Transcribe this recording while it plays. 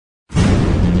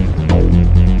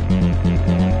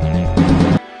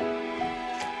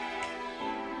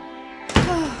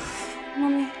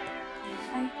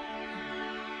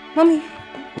Mommy.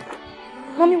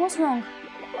 Mommy, what's wrong?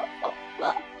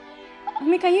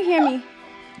 Mommy, can you hear me?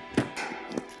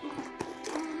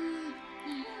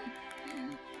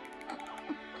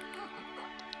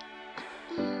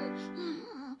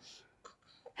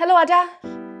 Hello, Ada?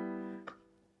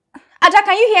 Ada,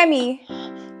 can you hear me?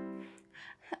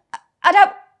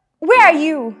 Ada, where are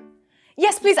you?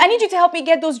 Yes, please, I need you to help me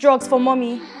get those drugs for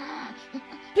Mommy.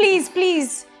 Please,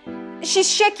 please. She's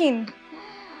shaking.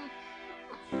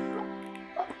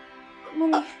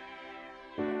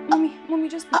 Mommy,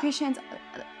 just be patient.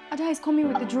 Ada is coming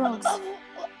with the drugs.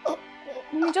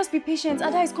 Mommy, just be patient.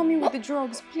 Ada is coming with the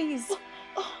drugs, please.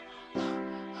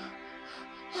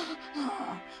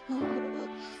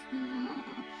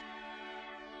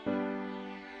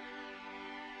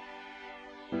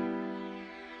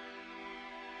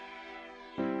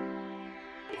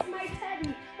 It's my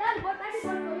teddy. That's what I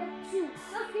want for you too.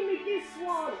 Just give me this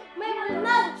one. Maybe it's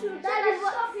not true. That is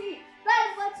what. That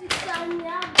is what you tell me.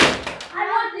 I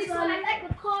want this one. I like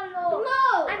the color.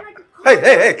 No. I like the color.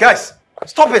 Hey, guys!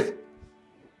 Stop it!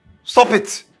 Stop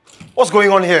it! What's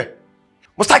going on here?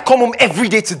 Must I come home every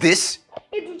day to this?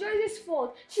 It's Rejoice's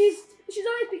fault. She's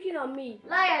always picking on me.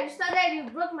 Liar, you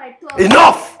broke my toe.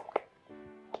 Enough!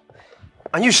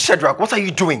 And you, Shadrach, what are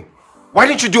you doing? Why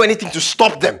didn't you do anything to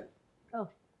stop them? Oh,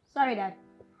 sorry, Dad.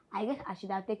 I guess I should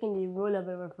have taken the role of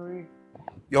a referee.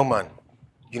 Young man,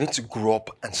 you need to grow up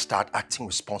and start acting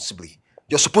responsibly.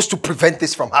 You're supposed to prevent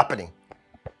this from happening.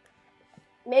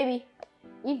 Maybe.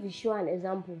 If you show an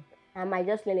example, I might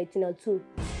just learn a thing or two.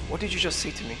 What did you just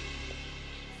say to me?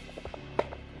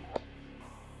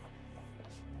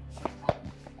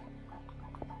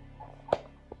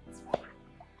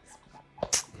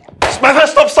 My friend,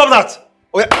 stop that!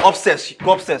 Oh yeah, upstairs.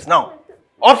 Go upstairs now.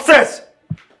 Upstairs!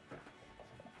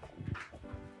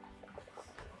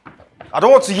 I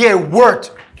don't want to hear a word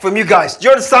from you guys. Do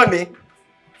you understand me?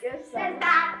 Yes, sir.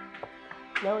 Dad.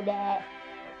 No, Dad.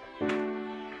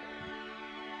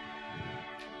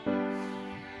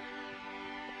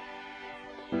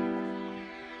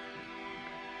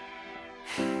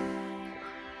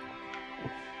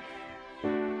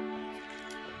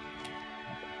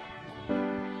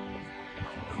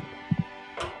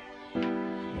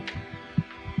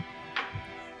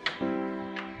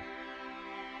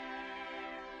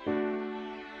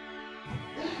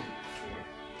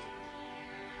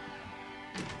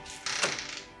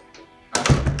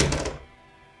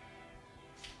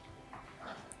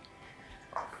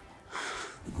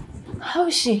 How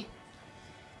is she?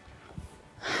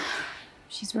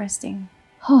 She's resting.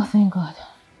 Oh, thank God.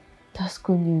 That's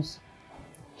good news.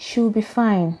 She'll be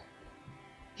fine.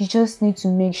 You just need to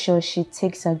make sure she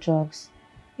takes her drugs.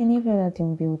 And everything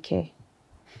will be okay.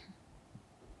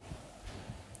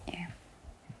 Yeah.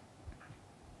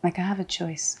 Like I have a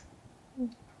choice.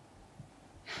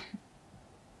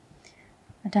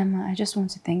 Adama, I just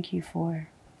want to thank you for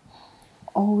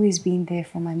always being there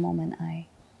for my mom and I.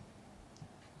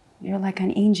 You're like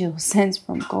an angel sent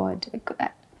from God.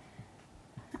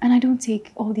 And I don't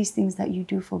take all these things that you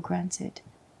do for granted.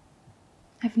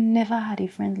 I've never had a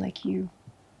friend like you.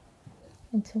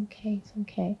 It's okay, it's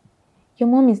okay. Your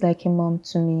mom is like a mom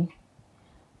to me.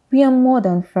 We are more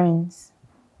than friends.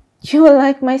 You're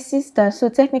like my sister, so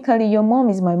technically your mom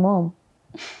is my mom.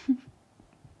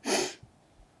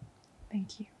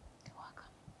 Thank you. You're welcome.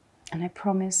 And I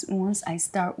promise once I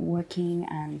start working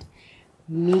and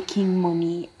making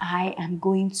money, I am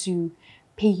going to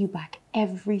pay you back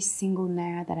every single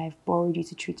naira that I've borrowed you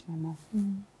to treat my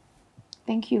mom.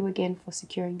 Thank you again for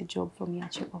securing the job for me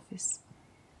at your office.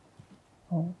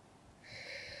 Oh.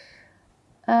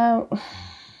 That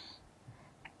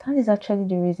is actually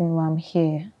the reason why I'm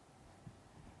here.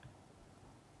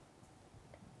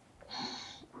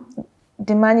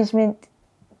 The management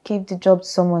gave the job to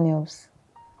someone else.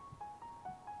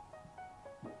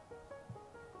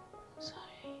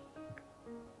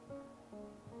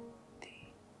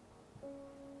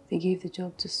 They gave the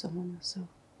job to someone else.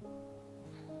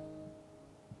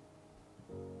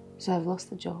 So I've lost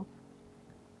the job.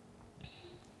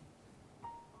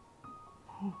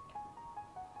 Oh.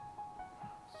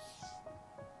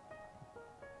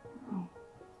 Oh.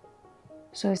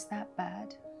 So is that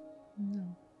bad? No.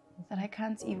 That I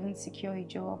can't even secure a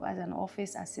job as an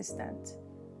office assistant?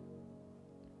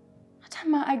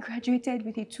 Adama, I graduated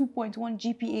with a 2.1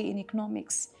 GPA in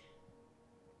economics.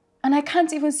 And I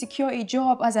can't even secure a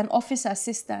job as an office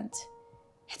assistant.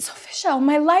 It's official.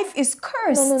 My life is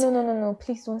cursed. No.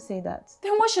 Please don't say that.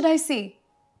 Then what should I say?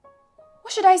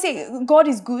 What should I say? God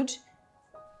is good?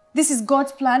 This is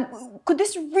God's plan? Could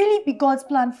this really be God's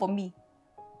plan for me?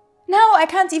 Now I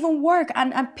can't even work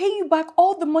and I'm paying you back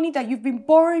all the money that you've been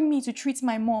borrowing me to treat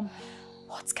my mom.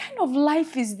 What kind of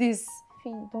life is this?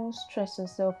 Fee, don't stress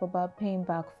yourself about paying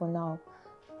back for now.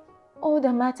 All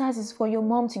that matters is for your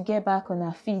mom to get back on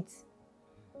her feet.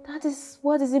 That is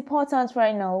what is important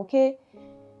right now, okay?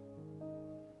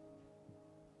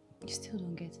 You still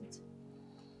don't get it.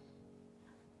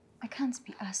 I can't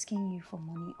be asking you for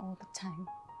money all the time.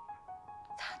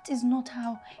 That is not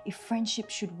how a friendship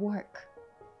should work.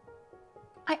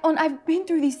 I've been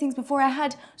through these things before. I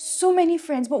had so many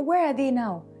friends, but where are they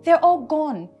now? They're all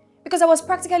gone. Because I was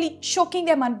practically choking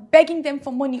them and begging them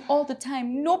for money all the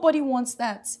time. Nobody wants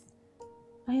that.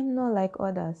 I am not like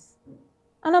others.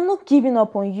 And I'm not giving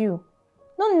up on you.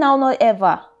 Not now, not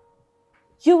ever.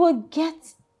 You will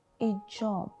get a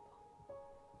job.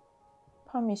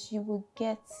 Promise you will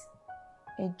get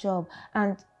a job.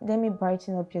 And let me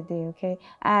brighten up your day, okay?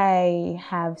 I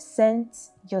have sent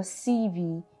your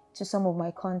CV to some of my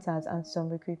contacts and some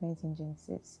recruitment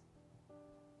agencies.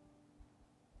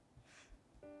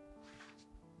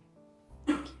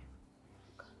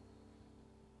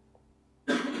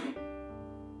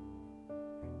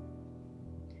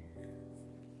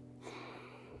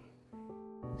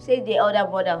 Say the elder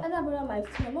brother. Elder brother, my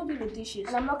food. I'm not doing the dishes.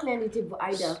 And I'm not cleaning the table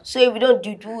either. So if you don't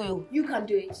do it, who will? You can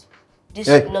do it. This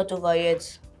is not over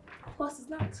yet. Of course it's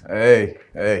not. Hey.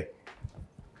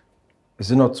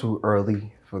 Is it not too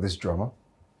early for this drama?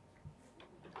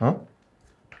 Huh?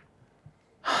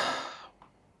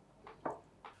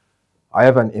 I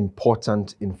have an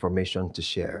important information to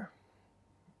share.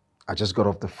 I just got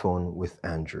off the phone with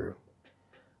Andrew,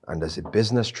 and there's a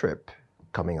business trip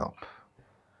coming up,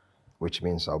 which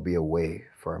means I'll be away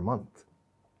for a month.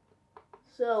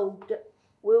 So,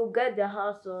 we'll get the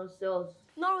house to ourselves.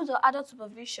 No rules or adult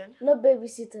supervision. No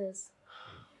babysitters.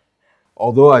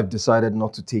 Although I've decided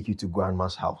not to take you to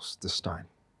Grandma's house this time.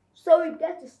 So we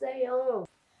get to stay home.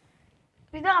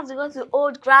 We don't have to go to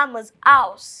old grandma's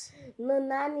house. No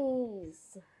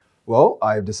nannies. Well,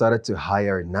 I've decided to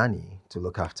hire a nanny to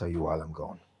look after you while I'm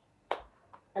gone.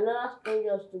 Another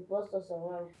strangers to boss us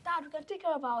around. Dad, we can take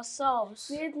care of ourselves.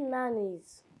 Create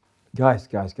nannies. Guys,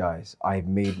 I've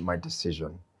made my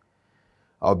decision.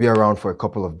 I'll be around for a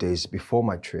couple of days before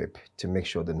my trip to make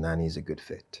sure the nanny is a good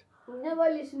fit. You never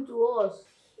listen to us.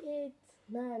 Create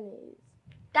nannies.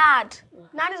 Dad,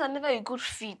 nannies are never a good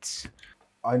fit.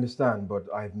 I understand, but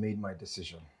I've made my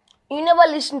decision. You never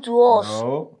listen to us.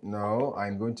 No,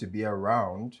 I'm going to be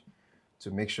around to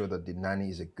make sure that the nanny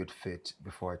is a good fit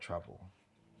before I travel.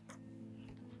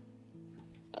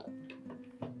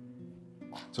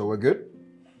 So we're good?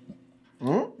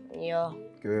 Yeah.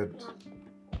 Good.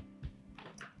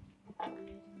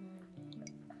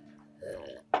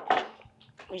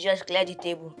 We just clear the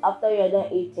table. After you're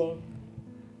done eating.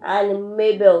 And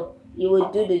Mabel, you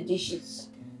will do the dishes.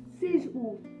 Says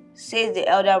who? Says the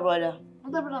elder brother.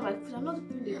 Elder brother, my food. I'm not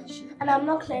doing the dishes. And I'm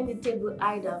not clearing the table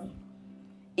either.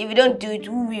 If you don't do it,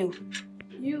 who will?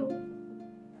 You.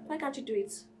 Why can't you do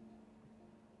it?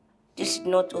 This is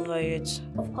not over yet.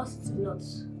 Of course it's not.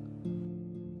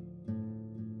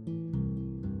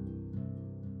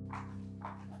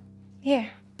 Here.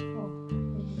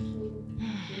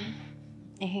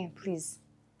 Hey, please.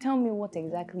 Tell me what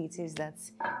exactly it is that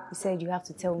you said you have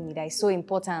to tell me that is so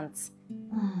important.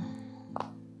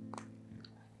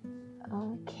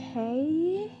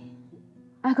 Okay.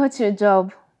 I got you a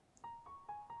job.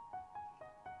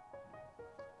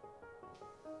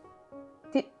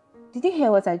 Did you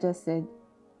hear what I just said?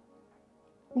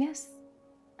 Yes.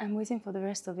 I'm waiting for the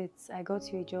rest of it. I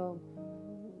got you a job.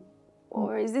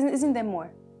 Or isn't there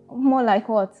more? More like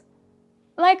what?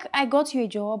 Like, I got you a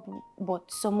job,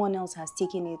 but someone else has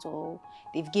taken it, or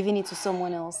they've given it to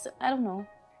someone else. I don't know.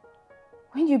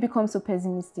 When do you become so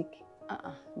pessimistic?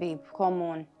 Babe, come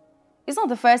on. It's not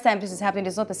the first time this is happening.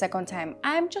 It's not the second time.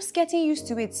 I'm just getting used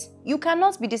to it. You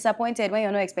cannot be disappointed when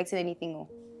you're not expecting anything. Oh.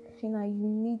 Fina, you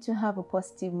need to have a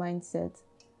positive mindset.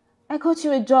 I got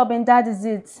you a job and that is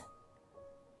it.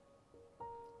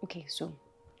 Okay, so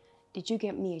did you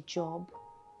get me a job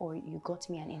or you got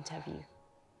me an interview?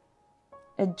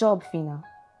 A job, Fina.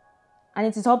 And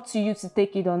it is up to you to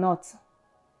take it or not.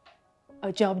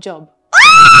 A job.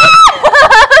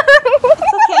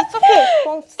 It's okay.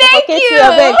 Don't Thank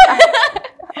you.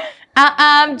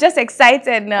 I'm just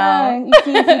excited now. If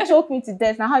you choke me to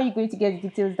death, now how are you going to get the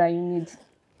details that you need?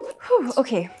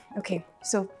 Okay.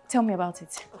 So tell me about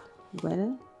it.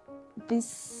 Well,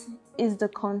 this is the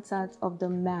contact of the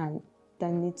man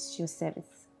that needs your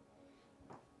service.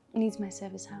 Needs my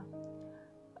service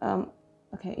how?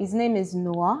 Okay, his name is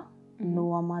Noah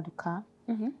Maduka.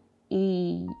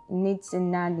 He needs a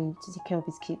nanny to take care of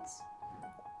his kids.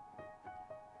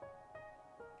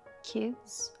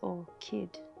 Kids or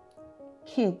kid?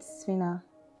 Kids, Fina.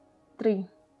 3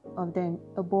 of them,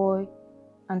 a boy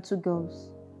and 2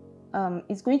 girls.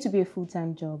 It's going to be a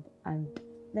full-time job, and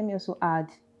let me also add,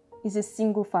 he's a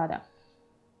single father.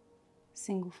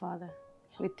 Single father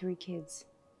with 3 kids.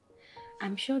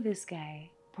 I'm sure this guy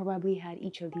probably had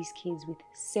each of these kids with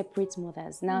separate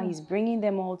mothers. Now he's bringing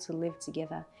them all to live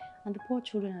together, and the poor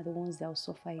children are the ones that will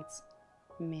suffer it.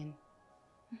 Men.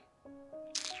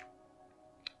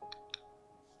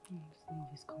 Some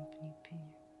of his company opinion.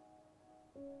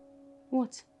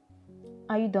 What?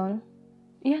 Are you done?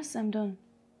 Yes, I'm done.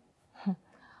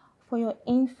 For your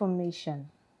information,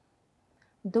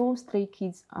 those 3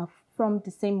 kids are from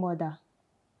the same mother.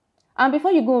 And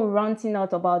before you go ranting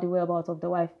out about the whereabouts of the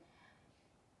wife,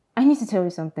 I need to tell you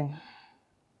something.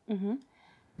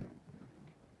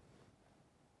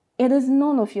 It is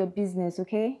none of your business,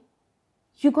 okay?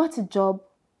 You got a job,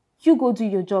 you go do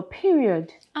your job,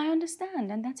 period. I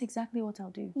understand, and that's exactly what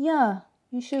I'll do. Yeah,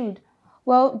 you should.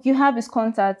 Well, you have his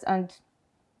contact, and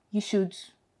you should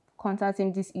contact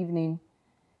him this evening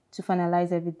to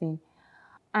finalize everything.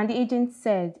 And the agent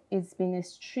said it's been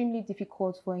extremely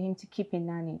difficult for him to keep a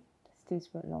nanny that stays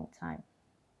for a long time.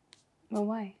 Well,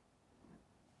 why?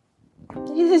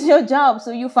 This is your job,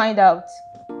 so you find out.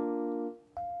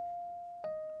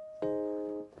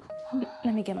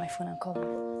 Let me get my phone and call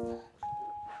him.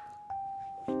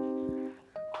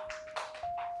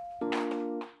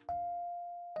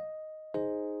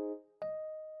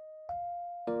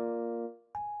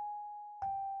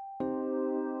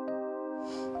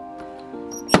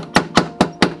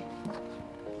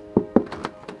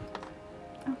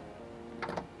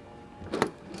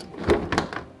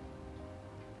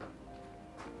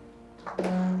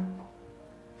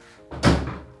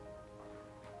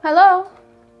 Hello?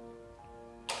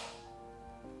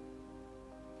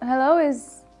 Hello,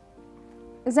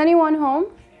 is anyone home?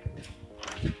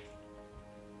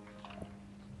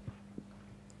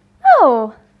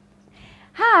 Oh,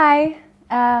 hi.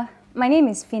 My name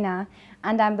is Fina,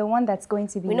 and I'm the one that's going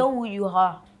to be... We know who you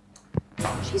are.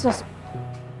 Jesus.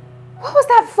 What was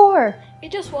that for?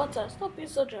 It's just water. Stop being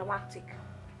so dramatic.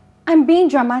 I'm being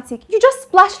dramatic. You just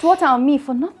splashed water on me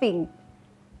for nothing.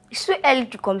 It's too early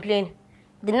to complain.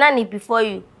 The nanny before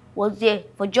you was there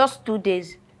for just 2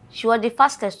 days. She was the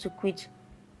fastest to quit.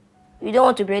 You don't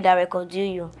want to break that record, do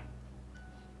you?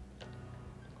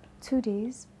 2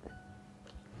 days?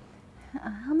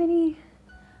 How many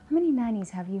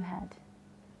nannies have you had?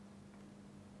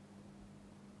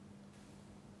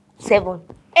 7.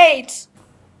 8.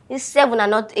 It's 7 and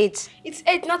not 8. It's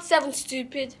 8, not 7,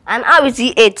 stupid. And how is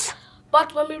he 8?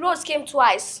 But Mommy Rose came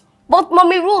twice. But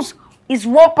Mommy Rose is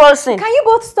 1 person. Can you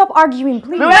both stop arguing,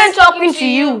 please? We weren't talking to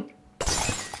you.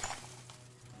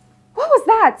 What was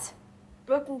that?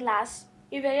 Broken glass.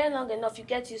 If you're here long enough, you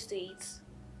get used to it.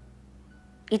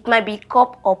 It might be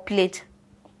cup or plate.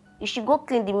 You should go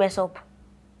clean the mess up.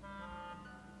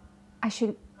 I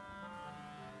should...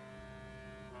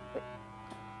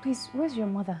 Please, where's your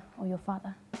mother or your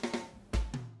father?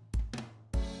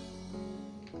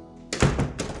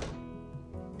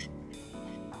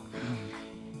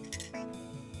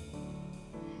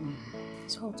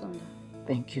 Salt on that.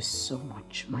 Thank you so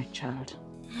much, my child.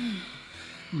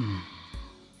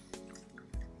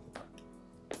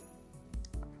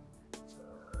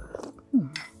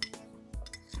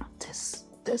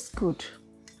 That's good.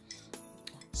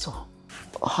 So,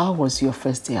 how was your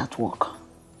first day at work?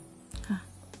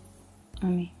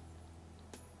 Mommy,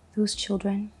 those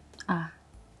children are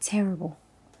terrible.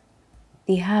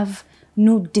 They have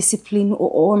no discipline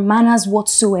or manners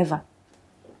whatsoever.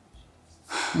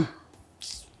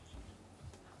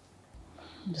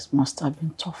 This must have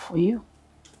been tough for you.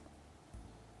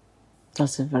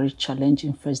 That's a very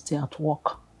challenging first day at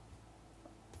work.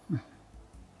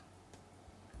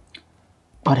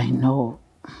 But I know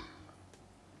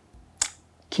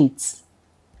kids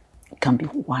can be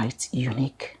quite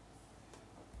unique.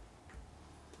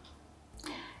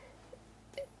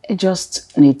 It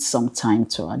just needs some time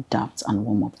to adapt and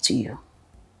warm up to you.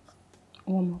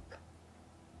 Warm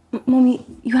up? Mommy,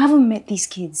 you haven't met these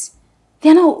kids.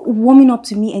 They're not warming up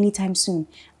to me anytime soon.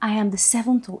 I am the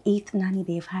 7th or 8th nanny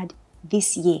they've had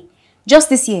this year. Just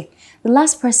this year. The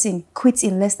last person quit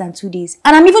in less than 2 days.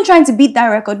 And I'm even trying to beat that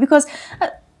record because I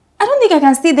don't think I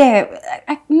can stay there.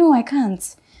 No, I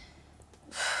can't.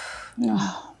 No.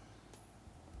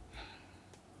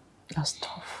 That's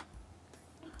tough.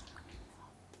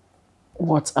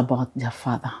 What about their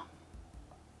father?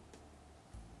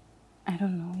 I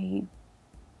don't know.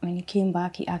 When he came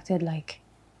back, he acted like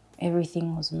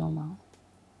everything was normal.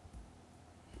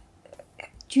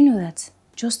 Do you know that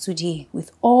just today,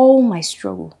 with all my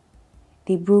struggle,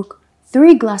 they broke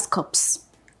 3 glass cups,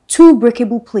 2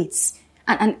 breakable plates,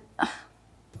 and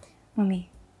Mommy,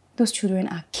 those children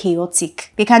are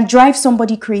chaotic. They can drive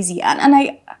somebody crazy, and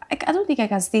I don't think I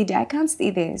can stay there. I can't stay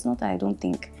there. It's not that I don't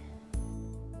think.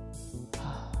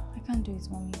 I can't do it,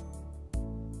 Mommy.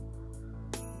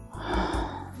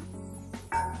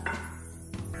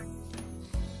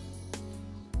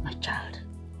 My child,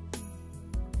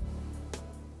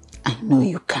 I know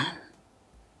you can.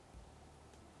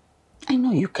 I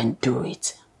know you can do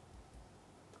it.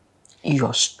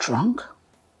 You're strong,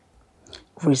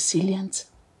 resilient,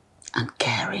 and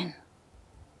caring.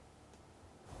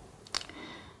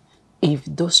 If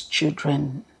those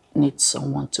children need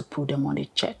someone to put them on a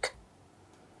check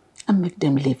and make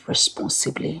them live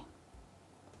responsibly,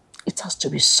 it has to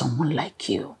be someone like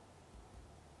you.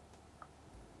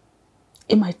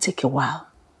 It might take a while,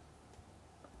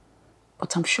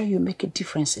 but I'm sure you make a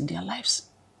difference in their lives.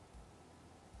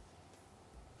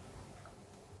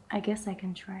 I guess I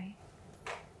can try.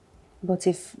 But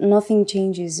if nothing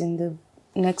changes in the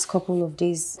next couple of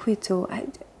days, quito,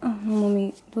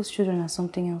 Mommy, those children are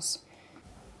something else.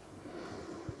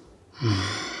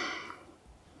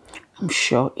 I'm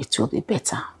sure it will be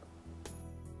better.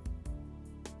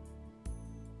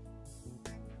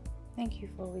 Thank you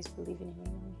for always believing in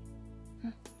me, Mommy.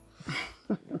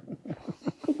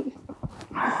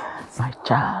 My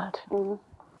child,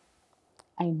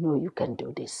 I know you can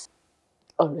do this.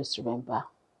 Always remember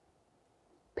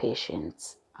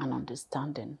patience and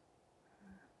understanding.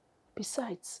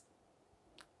 Besides,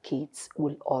 kids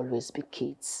will always be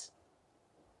kids.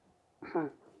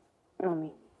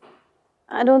 Mommy,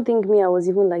 I don't think I was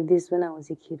even like this when I was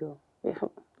a kid.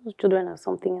 Those children are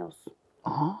something else.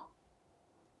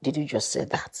 Did you just say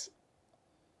that?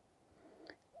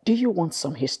 Do you want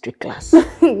some history class?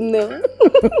 No.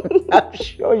 I'm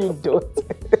sure you don't.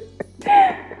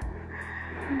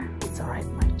 It's all right,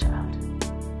 my child.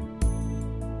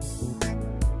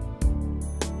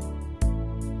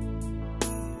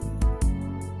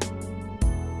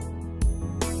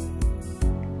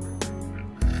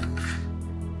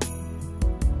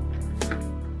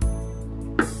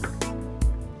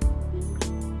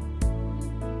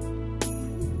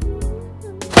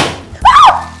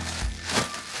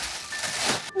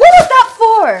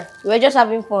 We're just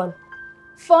having fun.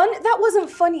 Fun? That wasn't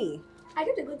funny. I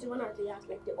get to go to one of the house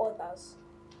like the others.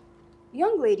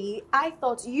 Young lady, I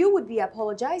thought you would be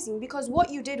apologizing because what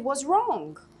you did was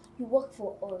wrong. You work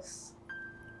for us.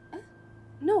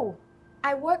 No,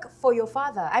 I work for your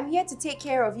father. I'm here to take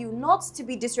care of you, not to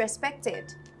be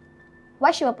disrespected.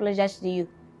 Why should I apologize to you?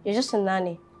 You're just a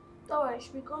nanny. Don't worry, she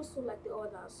becomes so like the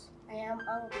others. I am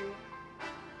angry.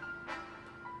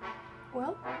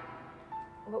 Well,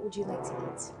 what would you like to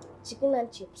eat? Chicken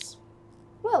and chips.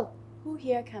 Well, who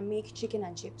here can make chicken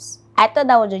and chips? I thought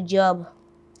that was a job.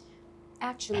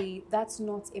 Actually, that's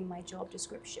not in my job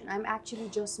description. I'm actually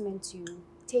just meant to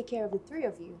take care of the 3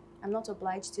 of you. I'm not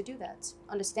obliged to do that.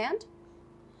 Understand?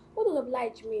 What does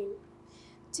oblige mean?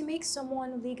 To make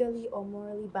someone legally or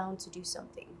morally bound to do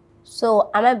something. So,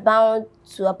 am I bound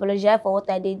to apologize for what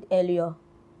I did earlier?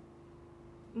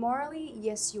 Morally,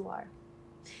 yes you are.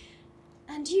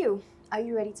 And you? Are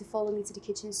you ready to follow me to the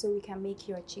kitchen so we can make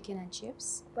your chicken and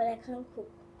chips? But I can't cook.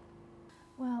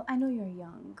 Well, I know you're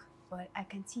young, but I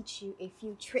can teach you a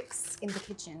few tricks in the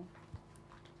kitchen.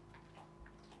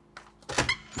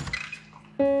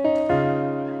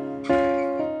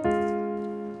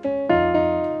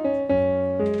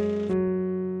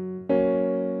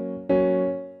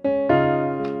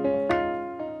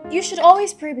 You should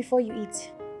always pray before you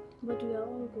eat. But we are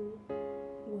hungry.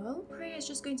 Well, prayer is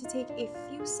just going to take a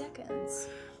few seconds.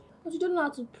 But you don't know how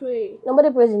to pray. Nobody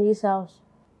prays in this house.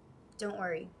 Don't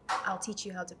worry, I'll teach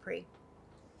you how to pray.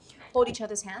 Hold each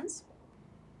other's hands.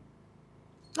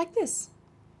 Like this.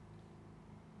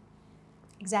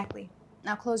 Exactly.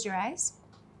 Now close your eyes.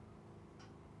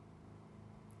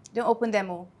 Don't open them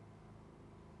all.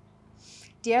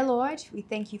 Dear Lord, we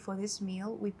thank you for this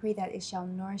meal. We pray that it shall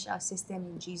nourish our system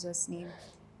in Jesus' name.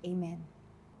 Amen.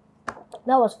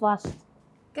 That was fast.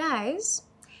 Guys,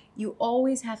 you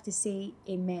always have to say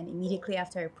amen immediately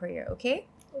after a prayer, okay?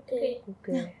 Okay.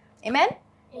 Amen?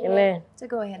 Amen. So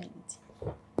go ahead and eat.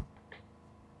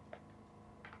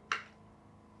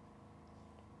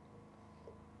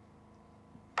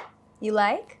 You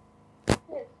like?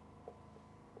 Yes.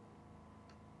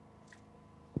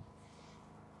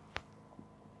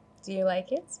 Do you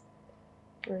like it?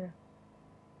 Yeah.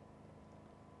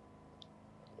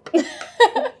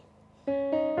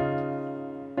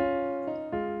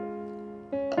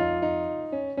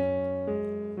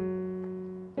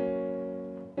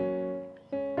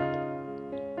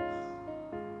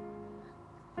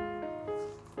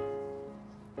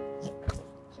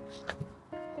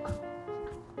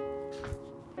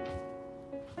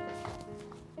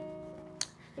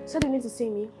 said you need to see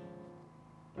me.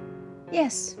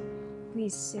 Yes.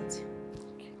 Please sit.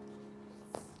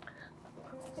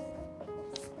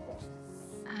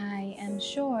 I am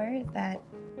sure that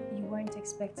you weren't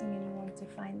expecting anyone to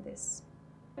find this.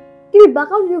 Give it back.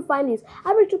 How did you find this?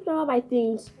 I've been tripping over my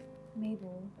things.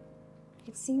 Mabel,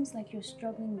 it seems like you're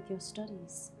struggling with your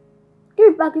studies.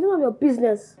 Give it back. It's none of your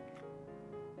business.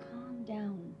 Calm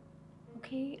down,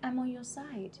 okay? I'm on your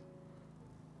side.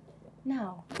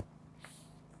 Now,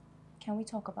 can we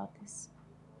talk about this?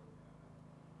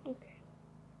 Okay.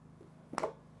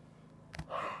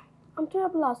 I'm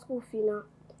terrible at school, Fina.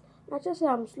 I just say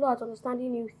I'm slow at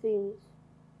understanding new things.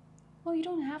 Well, you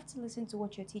don't have to listen to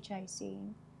what your teacher is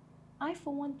saying. I,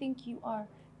 for one, think you are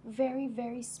very,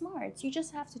 very smart. You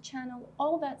just have to channel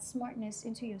all that smartness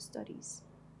into your studies.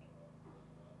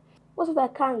 What if I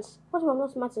can't? What if I'm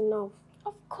not smart enough?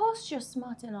 Of course you're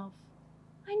smart enough.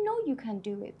 I know you can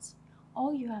do it.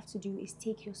 All you have to do is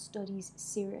take your studies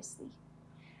seriously.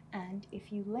 And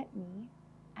if you let me,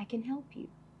 I can help you.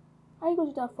 How are you going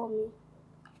to do that for me?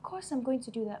 Of course I'm going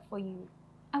to do that for you.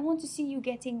 I want to see you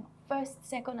getting first,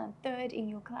 second, and third in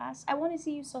your class. I want to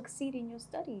see you succeed in your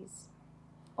studies.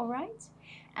 Alright?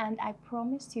 And I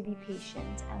promise to be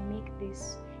patient and make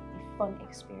this a fun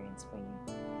experience for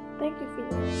you. Thank you, Fina.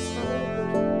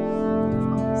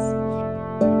 Of course.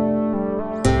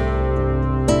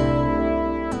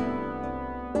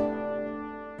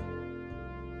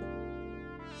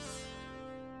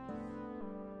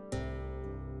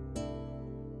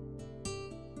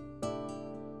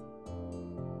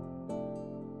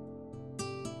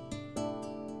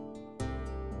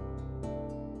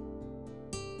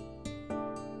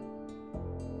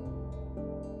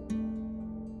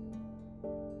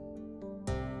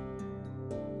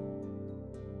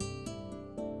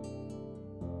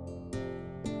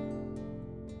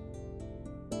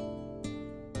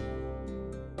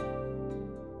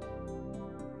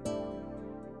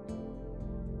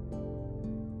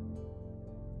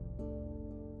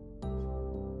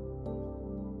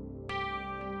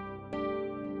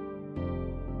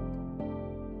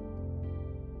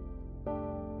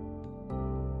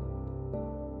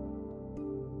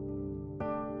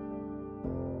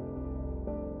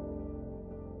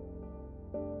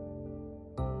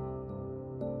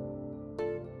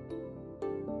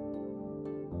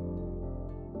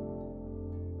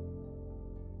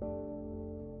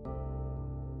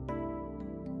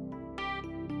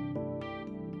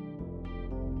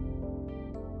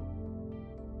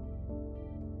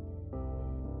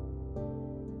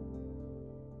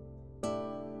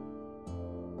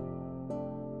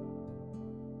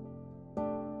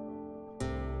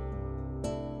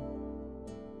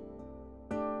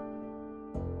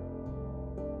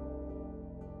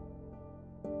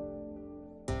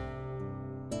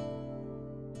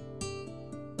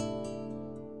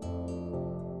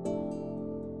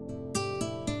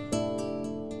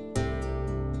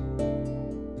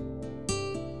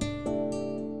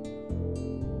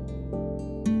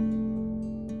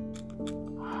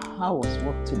 How was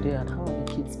work today and how are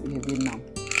the kids behaving now?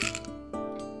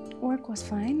 Work was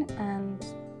fine and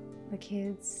the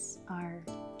kids are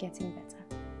getting better.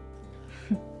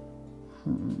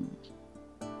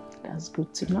 That's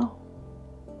good to know.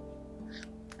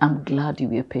 I'm glad you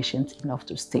were patient enough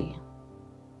to stay.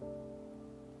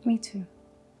 Me too.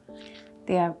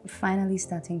 They are finally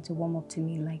starting to warm up to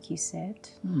me, like you said.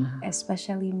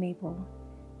 Especially Mabel.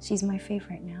 She's my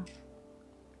favorite now.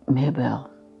 Mabel.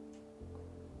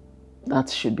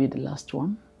 That should be the last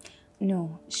one?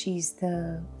 No, she's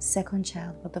the second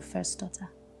child, but the first daughter.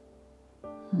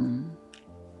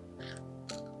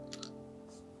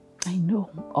 I know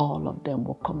all of them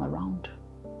will come around.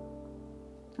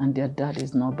 And their dad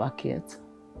is not back yet.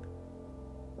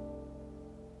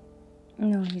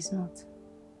 No, he's not.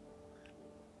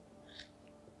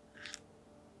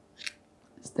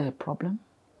 Is there a problem?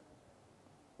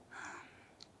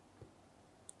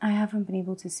 I haven't been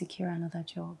able to secure another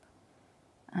job.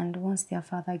 And once their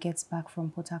father gets back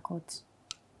from Port Harcourt,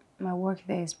 my work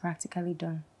there is practically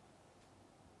done.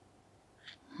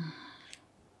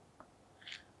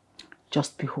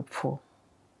 Just be hopeful.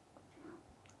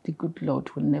 The good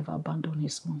Lord will never abandon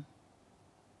his own.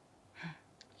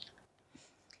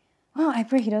 Well, I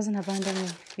pray he doesn't abandon me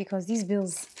because these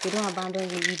bills, they don't abandon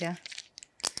you either.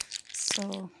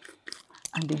 So...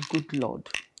 And the good Lord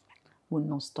will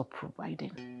not stop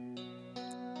providing.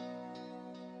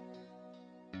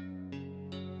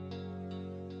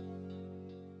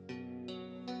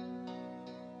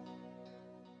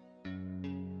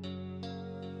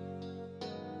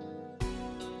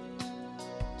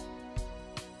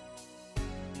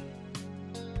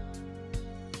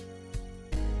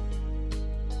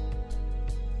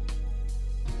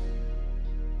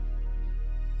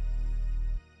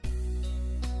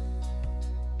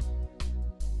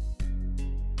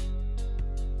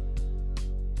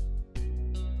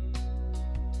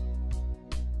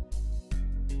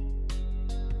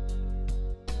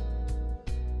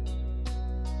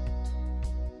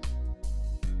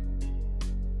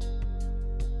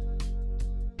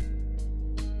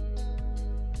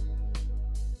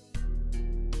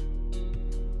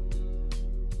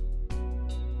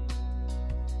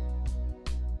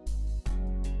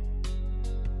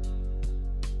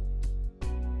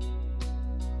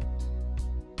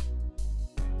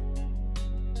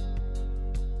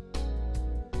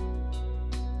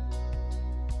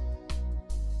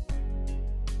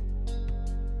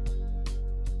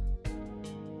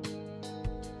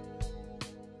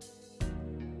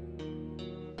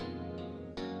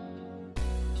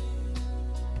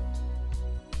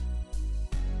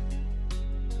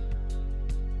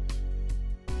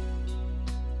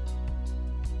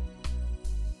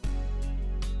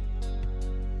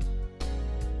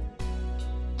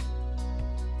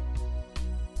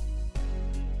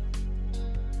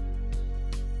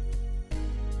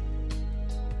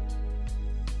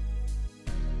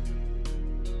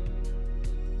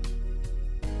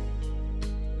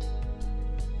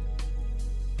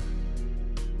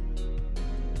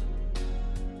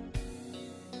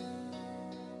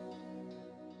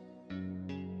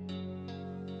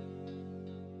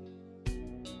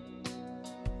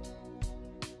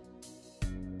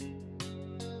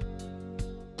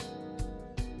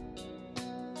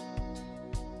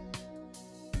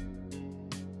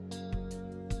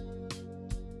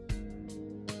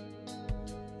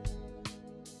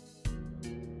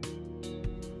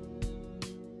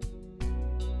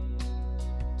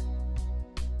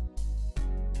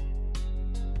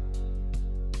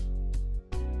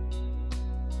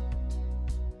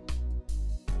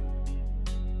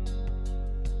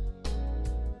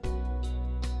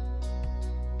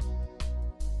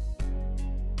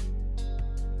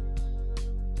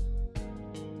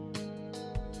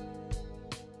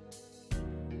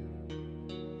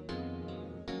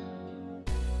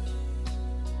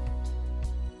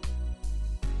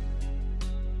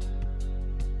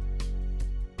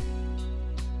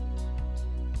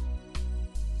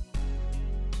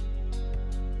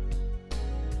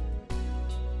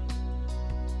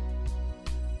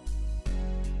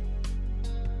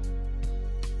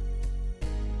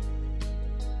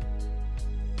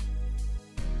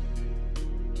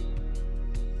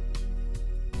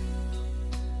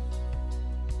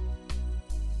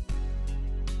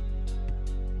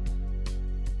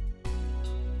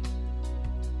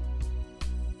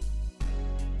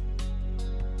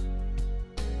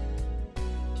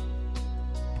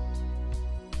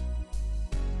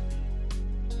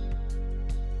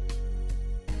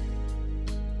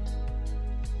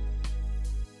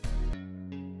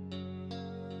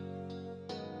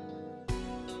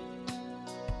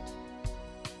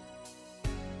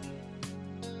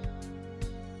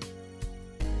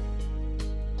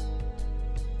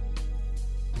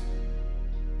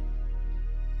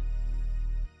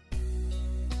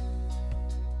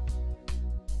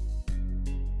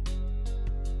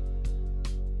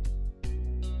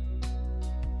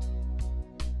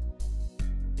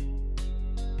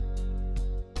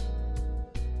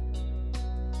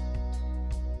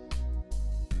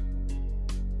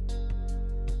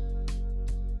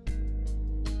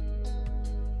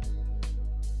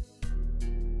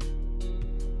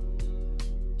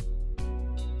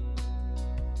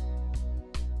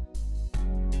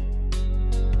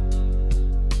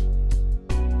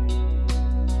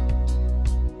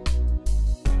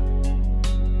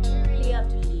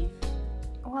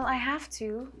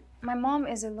 to. My mom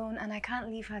is alone and I can't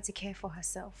leave her to care for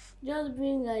herself. Just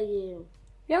bring her here.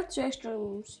 We have 2 extra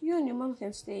rooms. You and your mom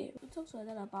can stay. We'll talk to her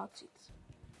dad about it.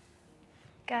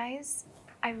 Guys,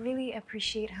 I really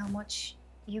appreciate how much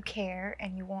you care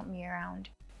and you want me around.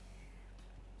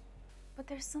 But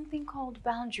there's something called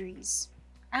boundaries,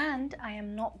 and I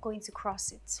am not going to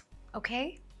cross it,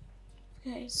 okay?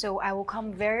 Okay. So I will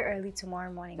come very early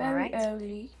tomorrow morning, all right? Very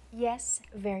early? Yes,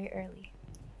 very early.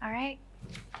 All right?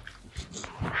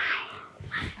 Bye.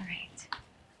 All right.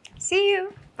 See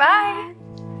you. Bye.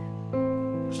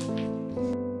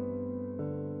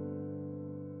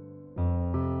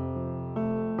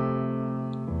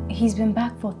 He's been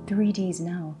back for 3 days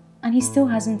now, and he still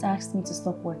hasn't asked me to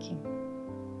stop working.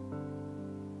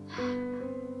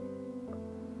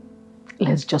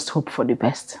 Let's just hope for the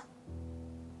best.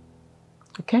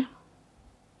 Okay?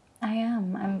 I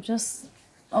am. I'm just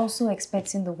also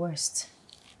expecting the worst.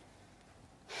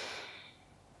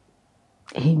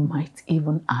 He might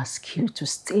even ask you to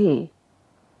stay,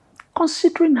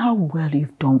 considering how well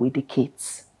you've done with the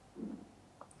kids.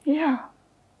 Yeah.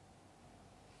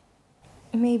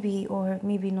 Maybe or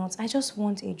maybe not. I just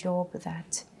want a job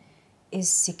that is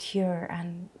secure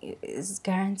and is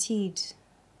guaranteed.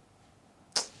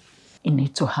 You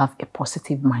need to have a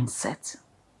positive mindset.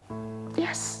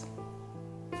 Yes.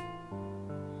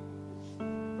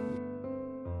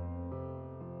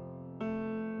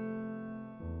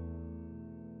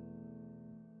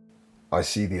 I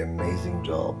see the amazing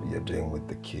job you're doing with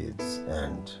the kids,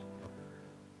 and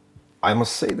I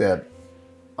must say that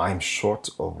I'm short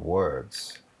of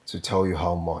words to tell you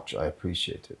how much I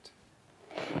appreciate it.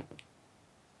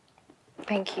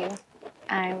 Thank you.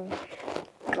 I'm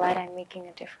glad I'm making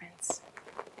a difference.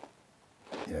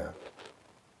 Yeah.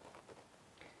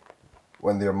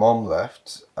 When their mom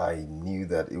left, I knew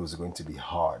that it was going to be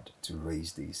hard to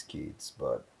raise these kids,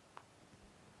 but...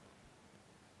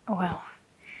 Well,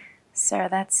 sir,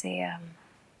 that's an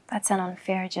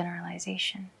unfair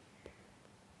generalization.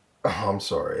 I'm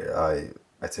sorry,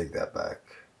 I take that back.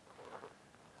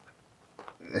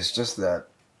 It's just that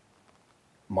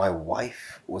my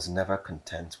wife was never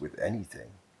content with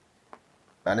anything.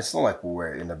 And it's not like we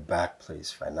were in a bad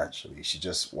place financially. She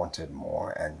just wanted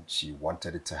more and she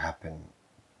wanted it to happen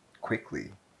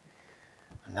quickly.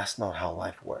 And that's not how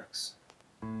life works.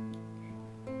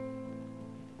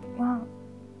 Well,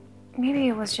 maybe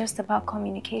it was just about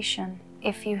communication.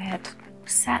 If you had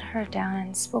sat her down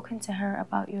and spoken to her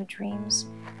about your dreams,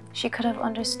 she could have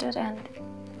understood, and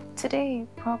today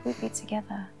you'd probably be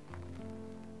together.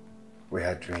 We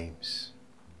had dreams.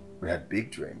 We had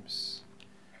big dreams.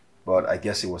 But I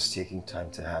guess it was taking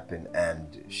time to happen,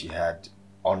 and she had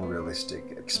unrealistic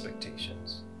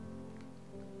expectations.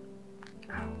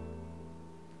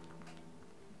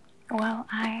 Well,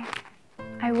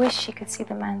 I wish she could see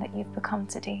the man that you've become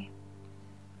today.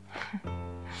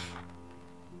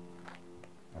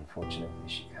 Unfortunately,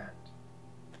 she can't.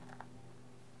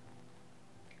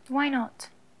 Why not?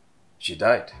 She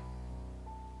died.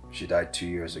 She died 2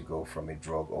 years ago from a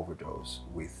drug overdose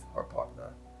with her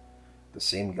partner, the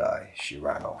same guy she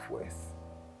ran off with.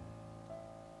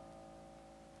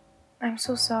 I'm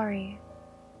so sorry.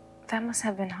 That must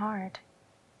have been hard.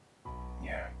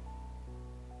 Yeah.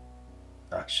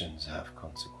 Actions have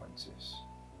consequences.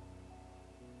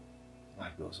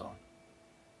 Life goes on.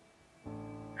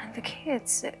 And the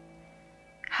kids,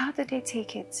 how did they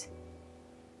take it?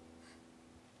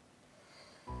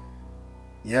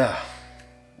 Yeah,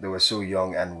 they were so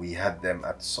young and we had them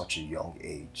at such a young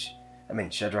age. I mean,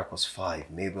 Shadrach was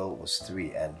 5, Mabel was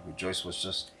 3, and Rejoice was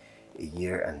just a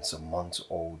year and some months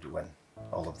old when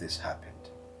all of this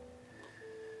happened.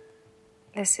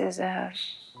 This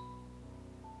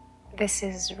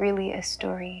is really a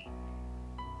story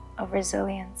of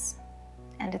resilience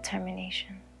and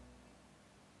determination.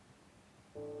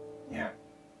 Yeah.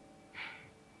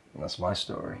 And that's my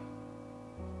story.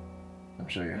 I'm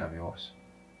sure you have yours.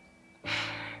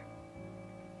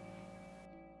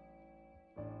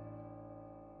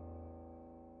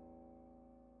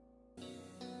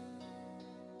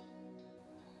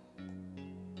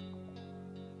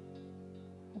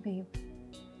 Babe,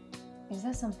 is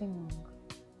there something wrong?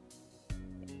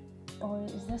 Or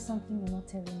is there something you're not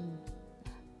telling me?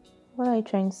 What are you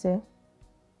trying to say?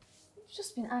 You've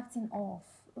just been acting off,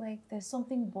 like there's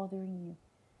something bothering you.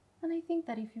 And I think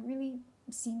that if you really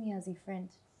see me as a friend,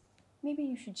 maybe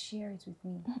you should share it with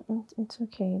me. It's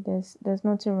okay. There's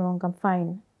nothing wrong. I'm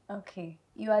fine. Okay,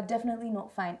 you are definitely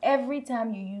not fine. Every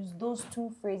time you use those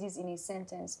 2 phrases in a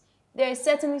sentence, there is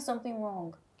certainly something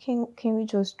wrong. Can we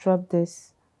just drop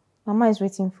this? Mama is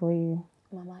waiting for you.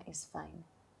 Mama is fine.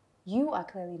 You are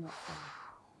clearly not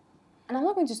fine. And I'm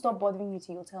not going to stop bothering you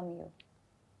till you tell me.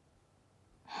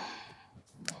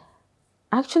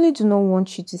 I actually do not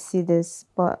want you to see this,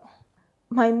 but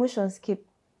my emotions keep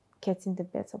getting the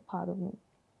better part of me.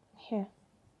 Here.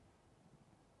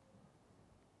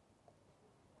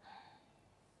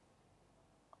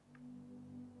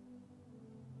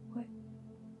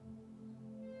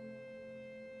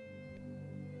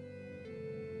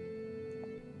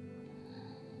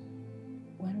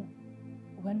 What?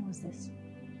 When was this?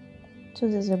 2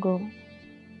 days ago.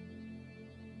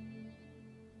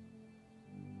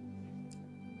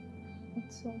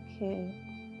 It's okay.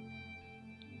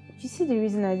 You see the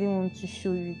reason I didn't want to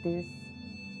show you this?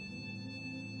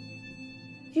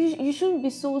 You shouldn't be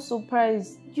so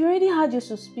surprised. You already had your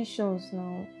suspicions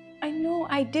now. I know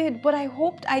I did, but I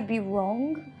hoped I'd be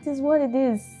wrong. It is what it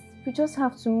is. We just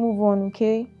have to move on,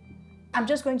 okay? I'm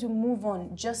just going to move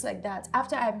on just like that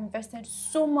after I've invested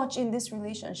so much in this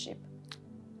relationship.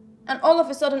 And all of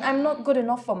a sudden, I'm not good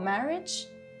enough for marriage?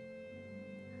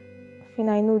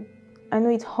 Fina, I know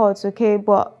it hurts, okay?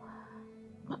 But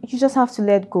you just have to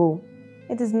let go.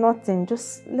 It is nothing.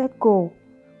 Just let go.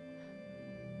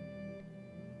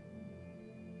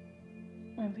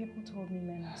 When people told me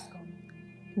men are scum,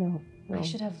 No. I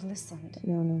should have listened.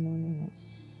 No.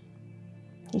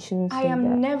 You shouldn't say I am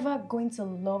that. never going to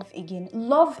love again.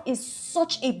 Love is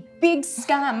such a big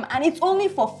scam and it's only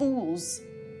for fools.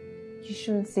 You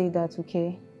shouldn't say that,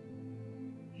 okay?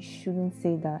 You shouldn't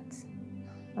say that.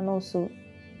 And also,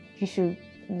 you should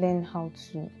learn how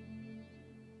to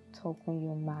talk when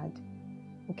you're mad.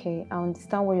 Okay? I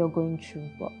understand what you're going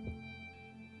through, but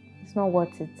it's not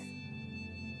worth it.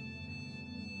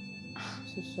 I'm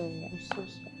so sorry. I'm so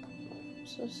sorry. I'm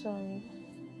so sorry.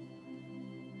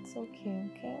 It's okay,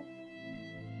 okay?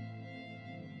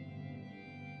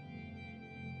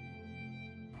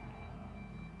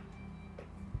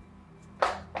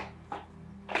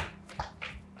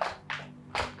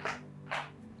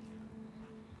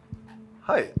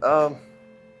 Hi,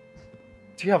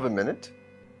 do you have a minute?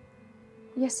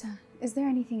 Yes, sir. Is there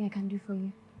anything I can do for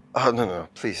you? No,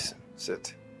 please,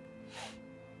 sit.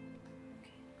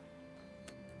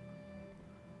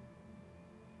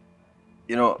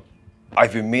 You know,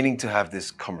 I've been meaning to have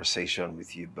this conversation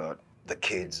with you, but the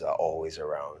kids are always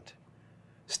around.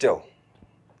 Still,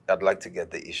 I'd like to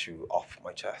get the issue off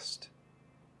my chest.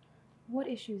 What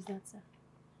issue is that, sir?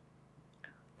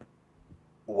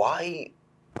 Why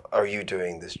are you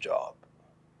doing this job?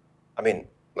 I mean,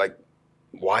 like,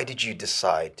 why did you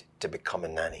decide to become a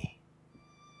nanny?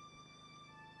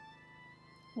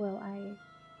 Well, I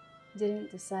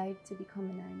didn't decide to become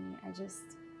a nanny.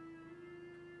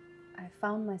 I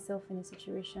found myself in a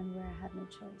situation where I had no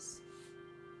choice.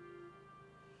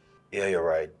 Yeah, you're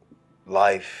right.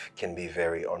 Life can be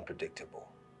very unpredictable.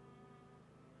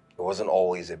 It wasn't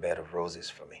always a bed of roses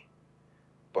for me.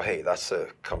 But hey, that's a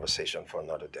conversation for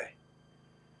another day.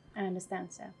 I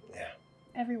understand, sir. Yeah.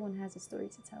 Everyone has a story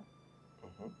to tell.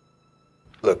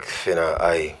 Look, Fina,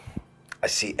 I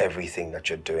see everything that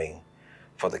you're doing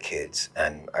for the kids,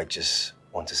 and I just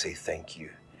want to say thank you.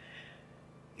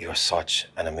 You're such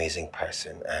an amazing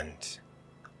person, and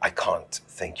I can't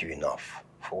thank you enough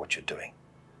for what you're doing.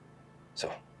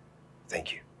 So,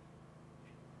 thank you.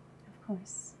 Of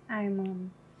course.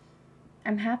 I'm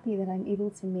happy that I'm able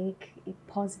to make a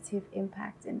positive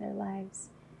impact in their lives.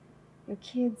 Your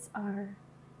kids are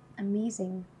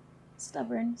amazing,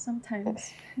 stubborn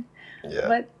sometimes, Yeah.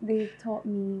 but they've taught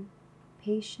me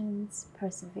patience,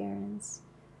 perseverance,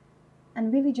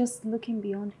 and really just looking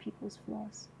beyond people's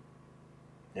flaws.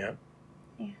 Yeah?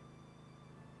 Yeah.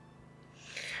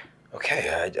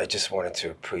 Okay, I just wanted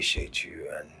to appreciate you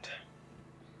and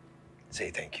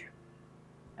say thank you.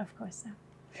 Of course, sir.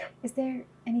 Yeah. Is there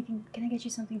anything, can I get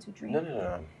you something to drink? No,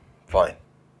 I'm fine.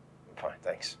 I'm fine,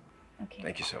 thanks. Okay.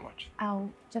 Thank you so much. I'll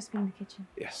just be in the kitchen.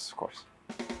 Yes, of course.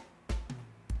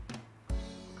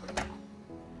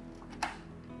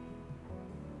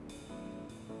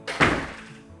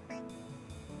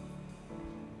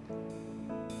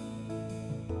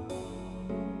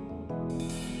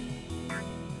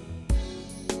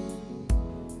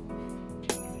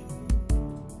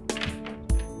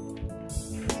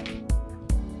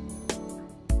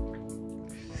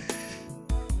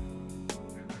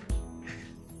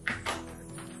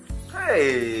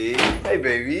 Hey,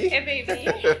 baby. Hey, baby.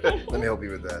 Let me help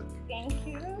you with that. Thank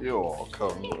you. You're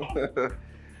welcome.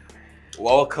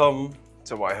 Welcome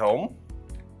to my home.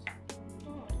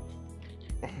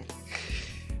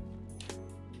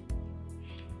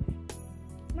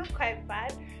 Not quite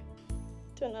bad.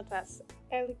 Still not as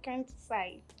elegant as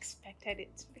I expected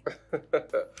it to be.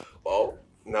 Well,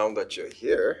 now that you're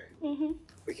here,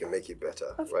 we can make it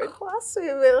better, right? Of course we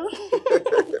will.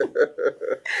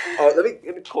 Let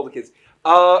me call the kids.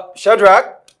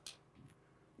 Shadrach,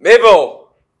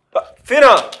 Mabel,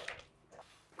 Fina,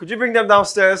 could you bring them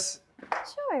downstairs?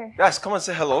 Sure. Guys, come and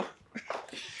say hello.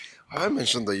 I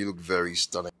mentioned that you look very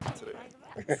stunning today.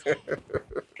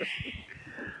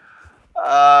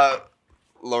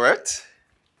 Laurette,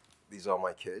 these are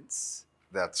my kids.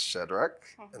 That's Shadrach,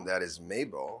 and that is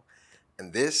Mabel.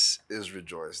 And this is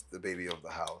Rejoice, the baby of the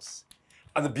house.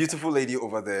 And the beautiful lady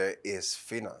over there is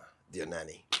Fina, their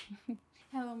nanny.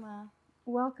 Hello, Ma.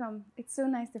 Welcome. It's so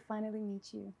nice to finally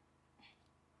meet you.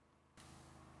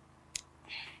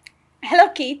 Hello,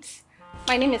 kids.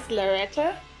 My name is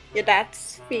Loretta, your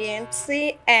dad's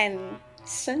fiancée and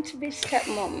soon-to-be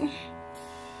stepmom.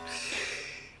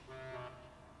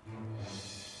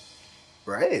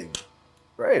 Right.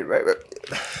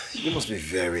 You must be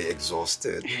very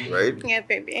exhausted, right? Yeah,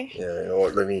 baby. Yeah, you know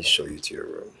what? Let me show you to your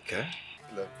room, okay?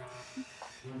 Look.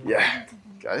 Yeah,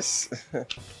 guys. Yeah.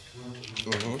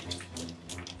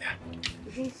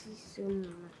 This is so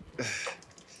nice.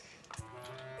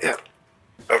 Yeah.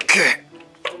 Okay.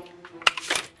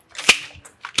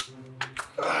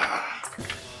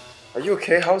 Are you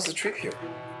okay? How's the trip here?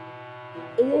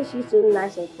 Isn't she so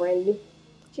nice and friendly?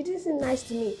 She didn't say nice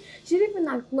to me. She didn't even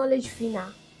acknowledge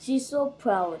Fina. She's so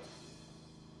proud.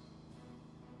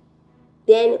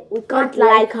 Then we can't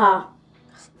like her.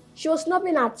 She was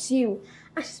snapping at you.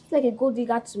 And she's like a gold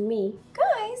digger to me.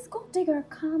 Guys, gold digger,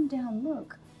 calm down.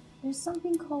 Look, there's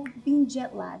something called being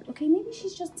jet lagged, okay? Maybe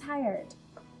she's just tired.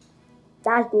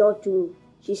 That's not true.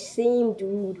 She seemed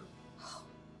rude.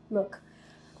 Look,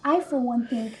 I for one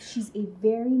think she's a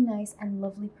very nice and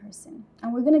lovely person.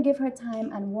 And we're gonna give her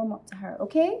time and warm up to her,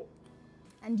 okay?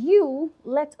 And you,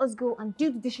 let us go and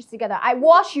do the dishes together. I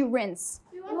wash, you rinse.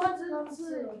 We want to come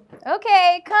too.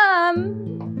 Okay, come.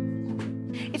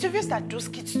 It's obvious that those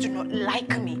kids do not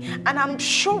like me, and I'm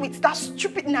sure it's that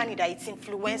stupid nanny that it's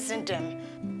influencing them.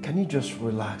 Can you just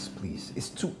relax, please? It's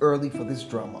too early for this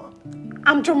drama.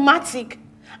 I'm dramatic.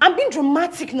 I'm being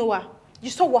dramatic, Noah. You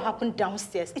saw what happened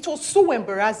downstairs. It was so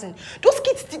embarrassing. Those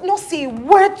kids did not say a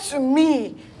word to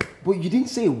me. But you didn't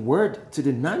say a word to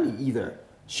the nanny either.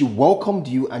 She welcomed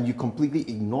you and you completely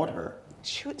ignored her.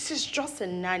 She's just a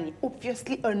nanny,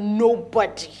 obviously a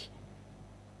nobody.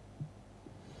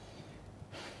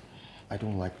 I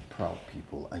don't like proud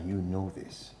people, and you know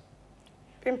this.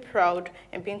 Being proud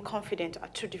and being confident are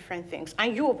two different things,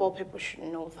 and you of all people should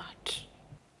know that.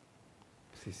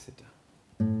 Please sit down.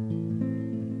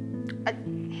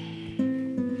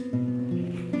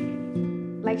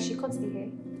 Like she cuts the hair.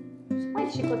 Why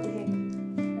did she cut the hair?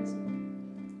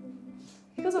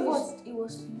 Because of what? It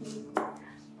was.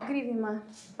 Good evening, Ma.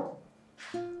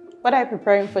 What are you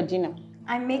preparing for dinner?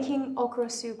 I'm making okra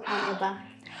soup and eba.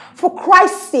 For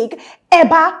Christ's sake,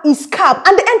 eba is carb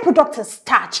and the end product is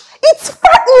starch. It's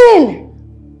fattening!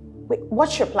 Wait,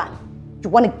 what's your plan? You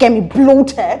want to get me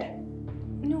bloated?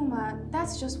 No, Ma,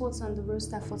 that's just what's on the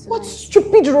roster for tonight. What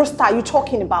stupid roster are you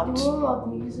talking about? The one I've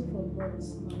been using for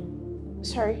months.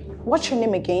 Sorry, what's your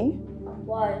name again?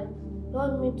 Why?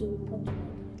 Don't mean to report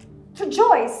to To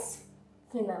Joyce!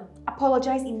 Fina.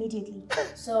 Apologize immediately.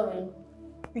 Sorry.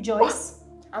 Rejoice.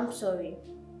 I'm sorry.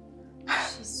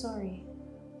 She's sorry.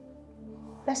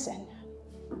 Listen,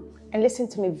 and listen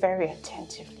to me very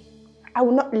attentively. I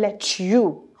will not let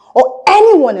you or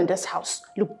anyone in this house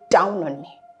look down on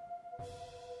me.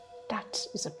 That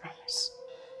is a promise.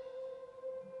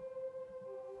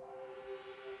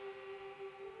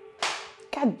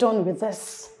 Get done with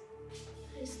this.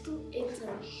 I still ate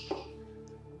her.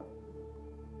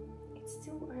 It's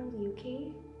still early,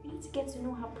 okay? You need to get to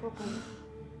know her properly.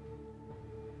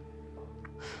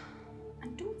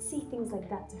 And don't say things like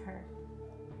that to her.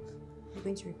 You're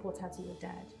going to report her to your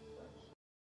dad.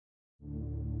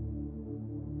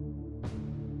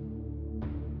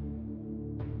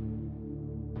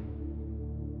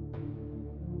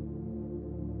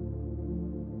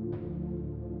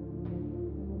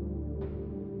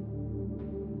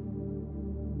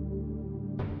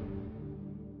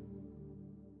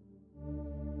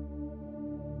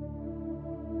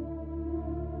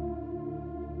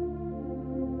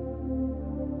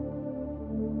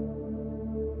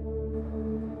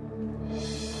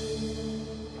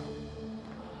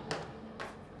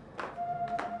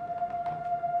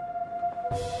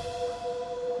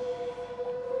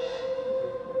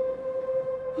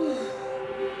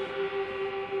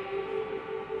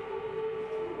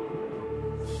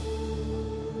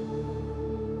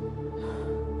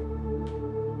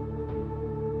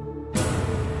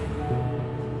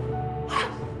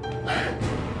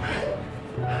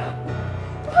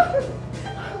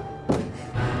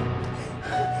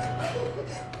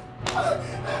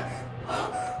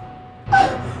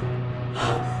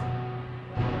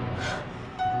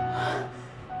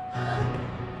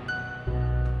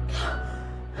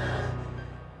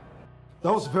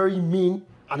 That was very mean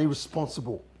and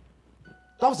irresponsible.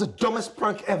 That was the dumbest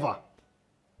prank ever.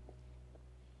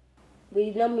 We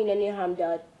did not mean any harm,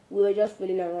 Dad. We were just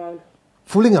fooling around.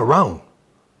 Fooling around?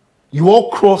 You all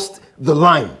crossed the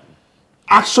line.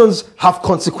 Actions have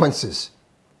consequences.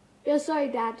 You're sorry,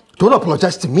 Dad. Don't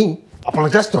apologize to me.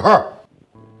 Apologize to her.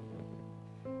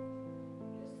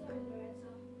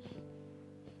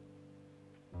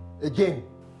 Again.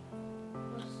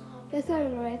 You're sorry,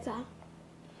 Loretta.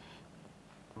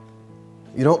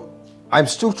 You know, I'm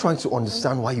still trying to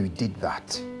understand why you did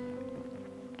that.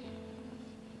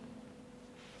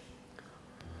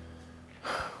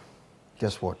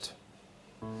 Guess what?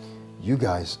 You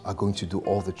guys are going to do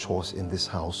all the chores in this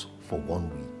house for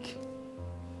 1 week.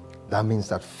 That means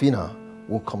that Fina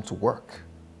won't come to work.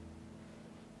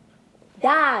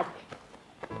 Dad!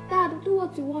 Dad, do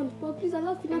what you want, but please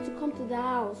allow Fina to come to the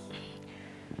house.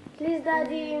 Please,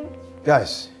 Daddy.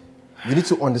 Guys, you need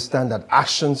to understand that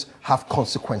actions have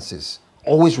consequences.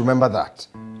 Always remember that.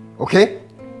 Okay?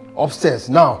 Upstairs,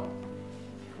 now.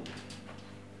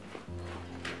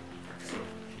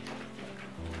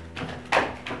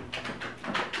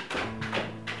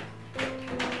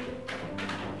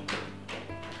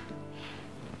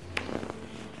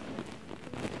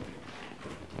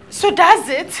 So that's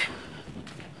it?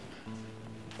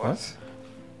 What?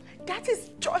 That is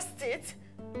just it?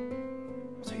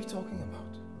 What are you talking about?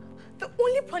 The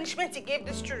only punishment he gave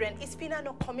these children is Fina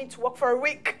not coming to work for a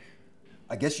week.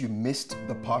 I guess you missed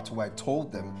the part where I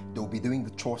told them they'll be doing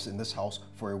the chores in this house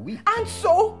for a week. And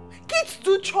so, kids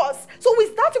do chores. So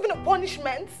is that even a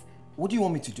punishment? What do you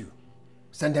want me to do?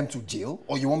 Send them to jail?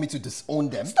 Or you want me to disown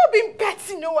them? Stop being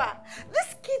petty, Noah.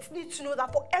 These kids need to know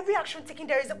that for every action taken,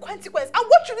 there is a consequence. And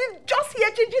what you did just here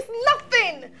changes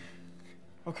nothing.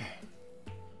 Okay.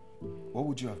 What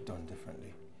would you have done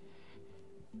differently?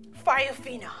 Fire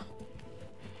Fina.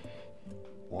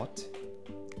 What?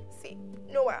 See,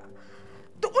 Noah,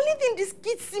 the only thing these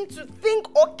kids seem to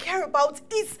think or care about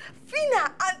is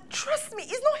Fina. And trust me,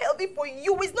 it's not healthy for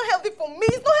you, it's not healthy for me,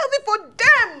 it's not healthy for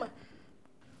them.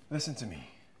 Listen to me.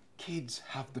 Kids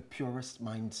have the purest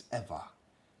minds ever.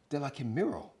 They're like a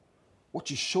mirror. What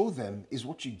you show them is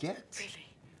what you get.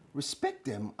 Really? Respect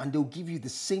them and they'll give you the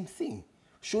same thing.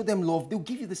 Show them love, they'll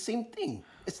give you the same thing.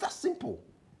 It's that simple.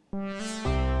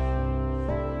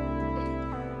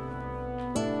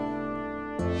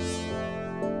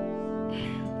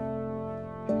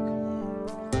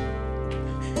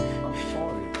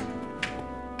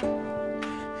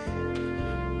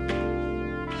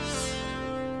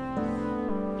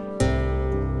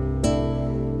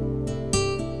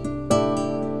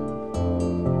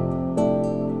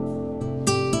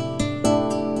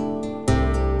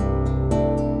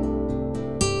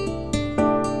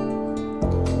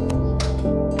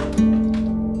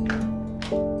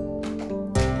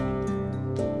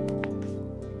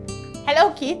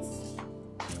 Hello, kids.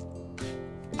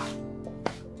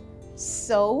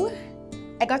 So,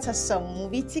 I got us some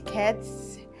movie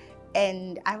tickets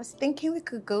and I was thinking we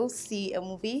could go see a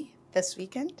movie this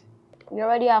weekend. We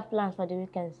already have plans for the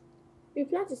weekends. We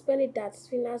plan to spend it at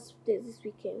Fina's place this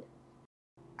weekend.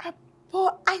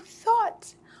 But I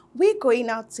thought we going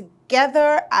out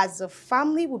together as a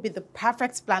family would be the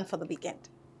perfect plan for the weekend.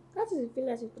 That is the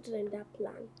Fina's important in that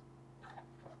plan.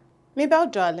 Mabel,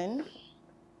 darling,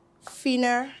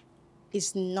 Fina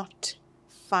is not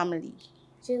family.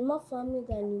 She's more family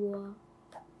than you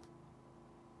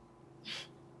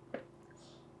are.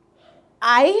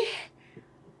 I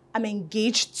am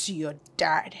engaged to your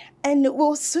dad and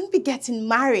we'll soon be getting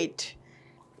married.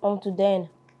 Until then.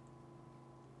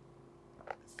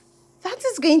 That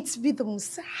is going to be the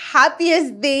most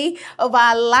happiest day of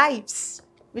our lives.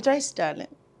 Rejoice, darling.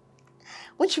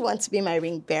 Won't you want to be my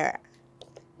ring bearer?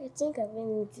 I think I've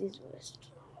been in this restaurant.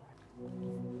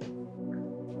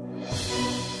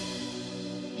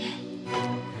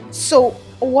 So,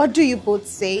 what do you both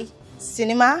say?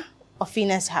 Cinema or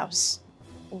Fina's house?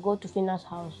 We'll go to Fina's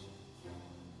house.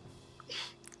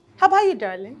 How about you,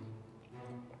 darling?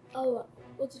 Oh,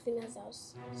 go to Fina's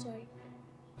house. Sorry.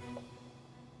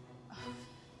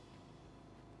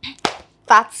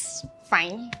 That's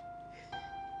fine.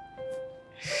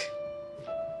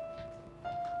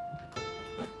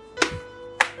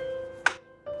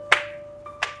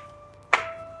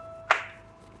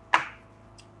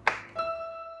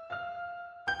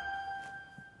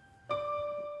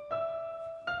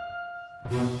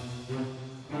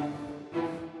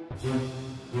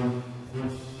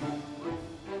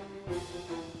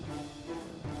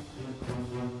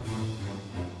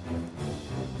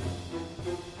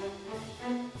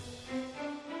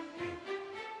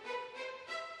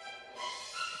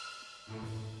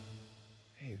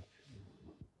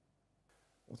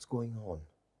 What's going on?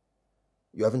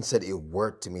 You haven't said a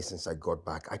word to me since I got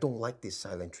back. I don't like this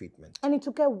silent treatment. And it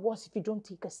will get worse if you don't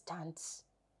take a stance.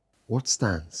 What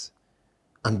stance?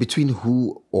 And between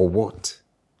who or what?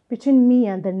 Between me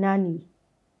and the nanny.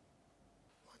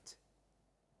 What?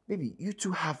 Baby, you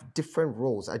two have different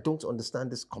roles. I don't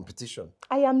understand this competition.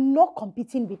 I am not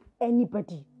competing with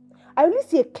anybody. I only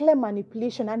see a clear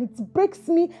manipulation, and it breaks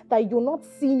me that you're not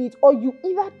seeing it, or you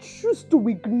either choose to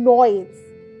ignore it.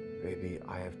 Baby,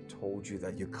 I have told you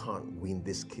that you can't win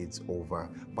these kids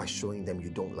over by showing them you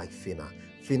don't like Finna.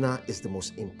 Finna is the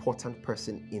most important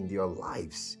person in their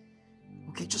lives.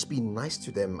 Okay, just be nice to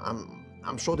them.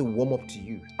 I'm sure they'll warm up to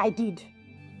you. I did.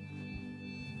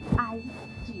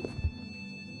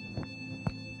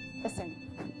 Listen,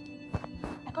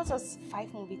 I got us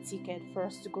 5 movie tickets for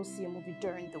us to go see a movie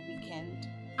during the weekend.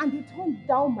 And they turned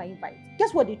down my invite.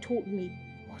 Guess what they told me?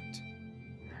 What?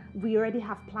 We already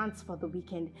have plans for the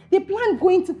weekend. They planned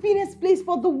going to Finna's place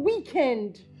for the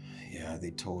weekend. Yeah,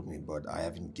 they told me, but I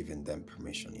haven't given them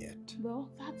permission yet. Well,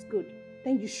 that's good.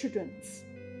 Then you shouldn't.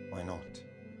 Why not?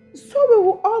 So we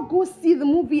will all go see the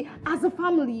movie as a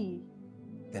family.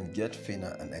 Then get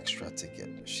Finna an extra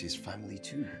ticket. She's family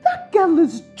too. That girl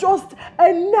is just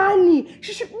a nanny.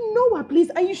 She should know her place,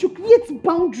 and you should create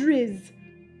boundaries.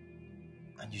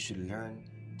 And you should learn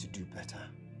to do better.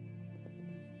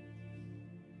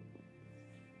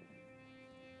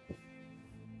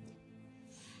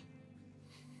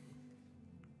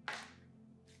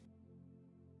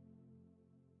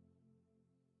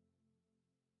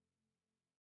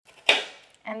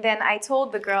 And then I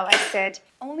told the girl, I said,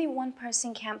 only one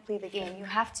person can't play the game. You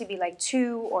have to be like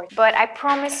 2 or... But I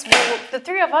promise the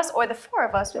 3 of us or the 4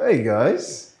 of us... Hey,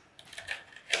 guys.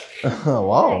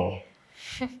 Wow.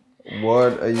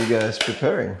 What are you guys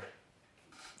preparing?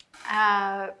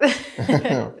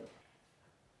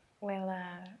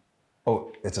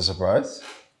 Oh, it's a surprise?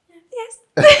 Yes.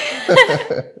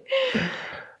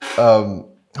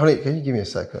 Honey, can you give me a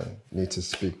second? I need to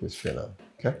speak with Finna,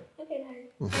 okay? Okay, Daddy.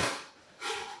 Mm-hmm.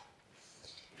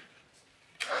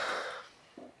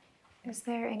 Is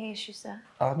there any issue, sir?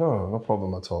 No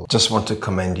problem at all. Just want to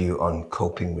commend you on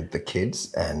coping with the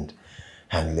kids and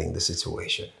handling the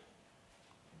situation.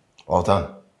 Well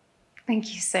done.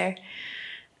 Thank you, sir.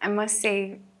 I must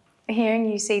say,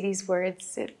 hearing you say these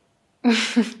words, it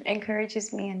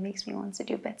encourages me and makes me want to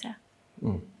do better.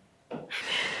 Mm.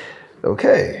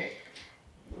 Okay.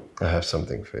 I have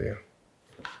something for you.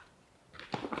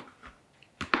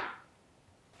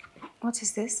 What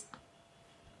is this?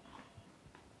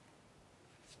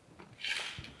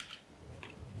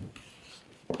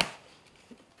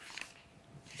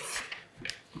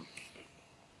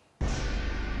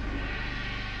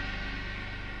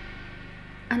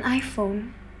 An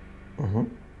iPhone? Mm-hmm.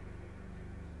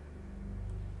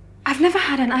 I've never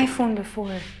had an iPhone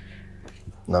before.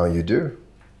 Now you do.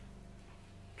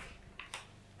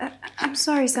 I'm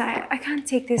sorry, sir. I can't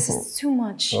take this. It's too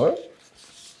much. What?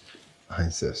 I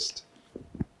insist.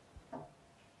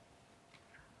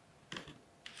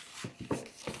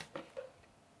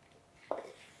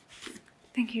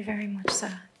 Thank you very much,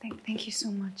 sir. Thank you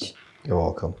so much. You're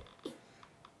welcome.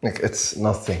 Look, it's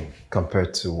nothing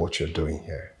compared to what you're doing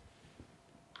here.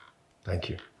 Thank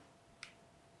you.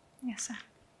 Yes, sir.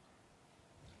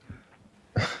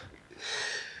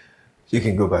 You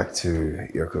can go back to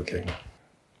your cooking.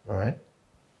 All right?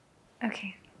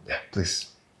 Okay. Yeah, please.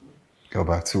 Go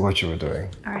back to what you were doing.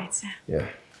 All right, sir. Yeah.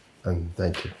 And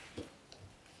thank you.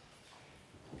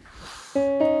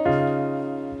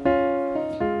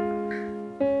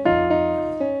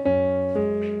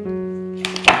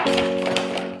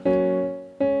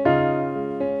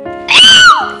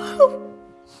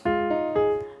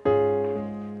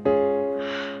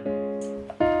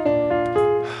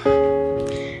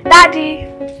 Daddy!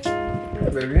 Hey,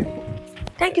 baby.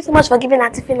 Thank you so much for giving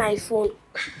Auntie Finna my phone.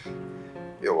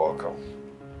 You're welcome.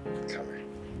 Come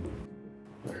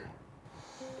here.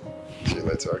 See you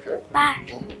later, okay?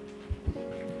 Bye.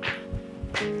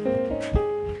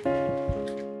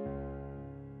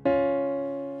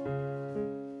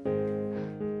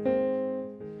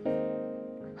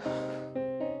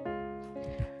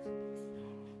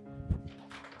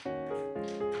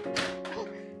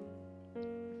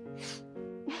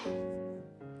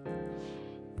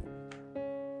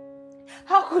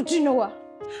 How could you, Noah?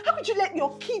 How could you let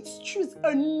your kids choose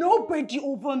a nobody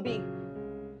over me?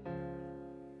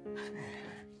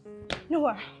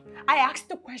 Noah, I asked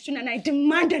the question and I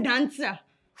demand an answer.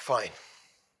 Fine.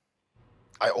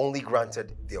 I only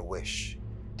granted their wish.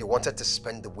 They wanted to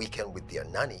spend the weekend with their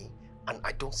nanny, and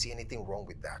I don't see anything wrong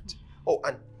with that. Oh,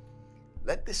 and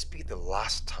let this be the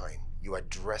last time you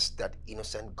addressed that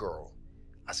innocent girl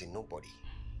as a nobody.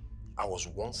 I was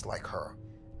once like her,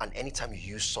 and anytime you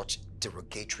use such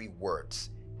derogatory words,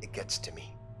 it gets to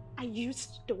me. I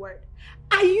used the word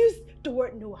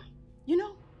Noah. You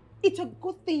know, it's a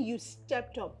good thing you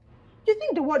stepped up. You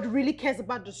think the world really cares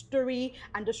about the story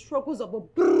and the struggles of a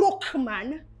broke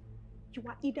man? You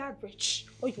are either rich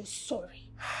or you're sorry.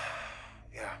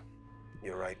 Yeah,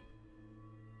 you're right.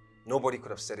 Nobody could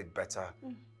have said it better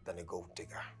than a gold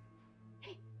digger.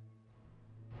 Hey,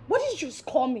 what did you just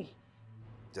call me?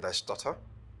 Did I stutter?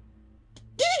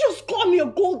 Did you just call me a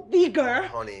gold digger?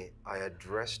 Honey, I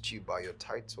addressed you by your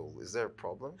title. Is there a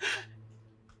problem?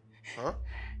 Huh?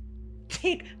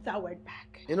 Take that word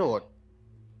back. You know what?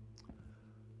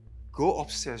 Go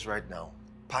upstairs right now,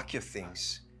 pack your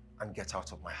things, and get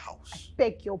out of my house. I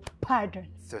beg your pardon.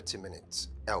 30 minutes,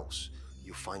 else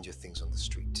you find your things on the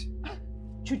street.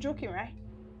 You're joking, right?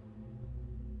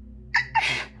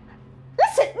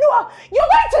 Listen, Noah, you're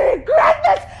going to regret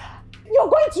this! You're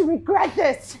going to regret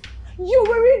this! You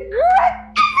will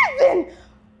regret everything!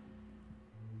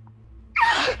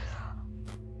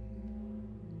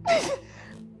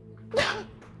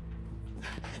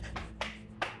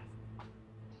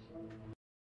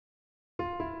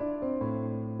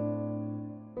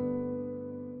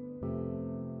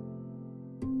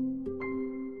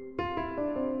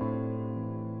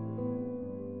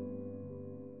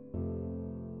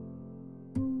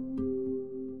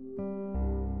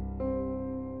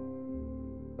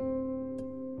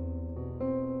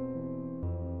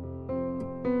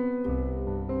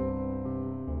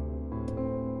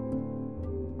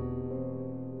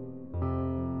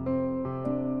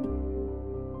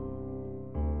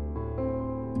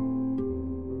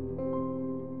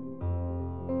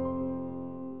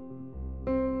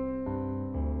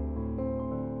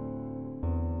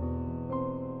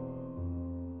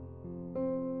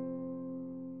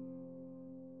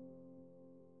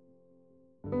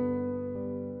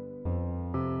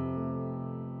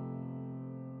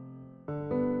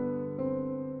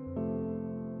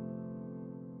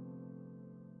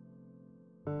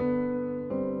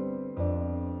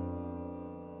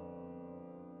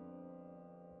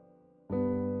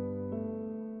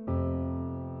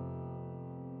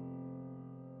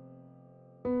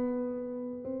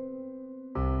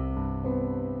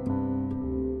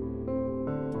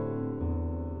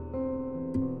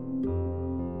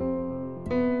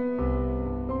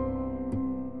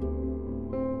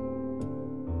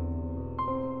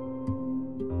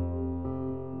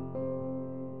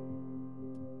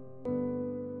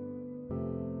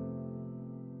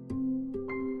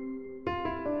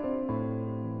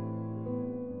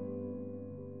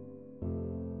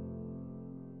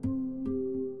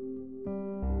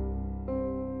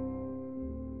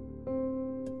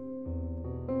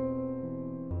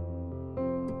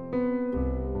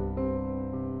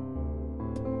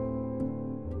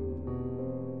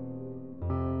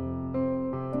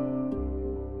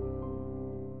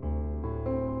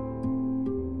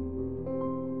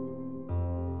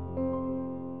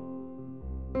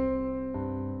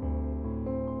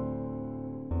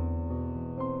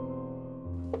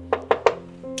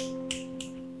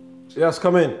 Yes,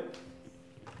 come in.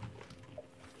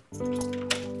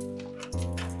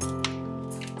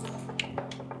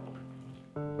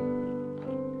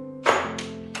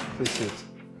 Please sit.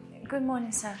 Good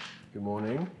morning, sir. Good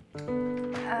morning.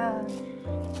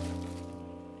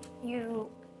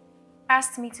 You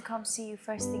asked me to come see you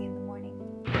first thing in the morning.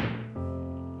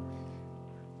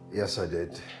 Yes, I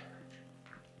did.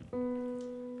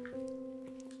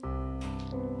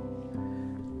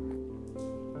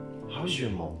 How's your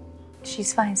mom?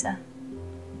 She's fine, sir.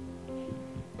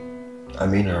 I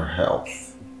mean her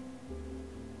health.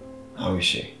 How is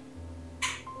she?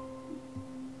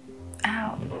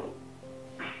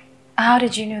 How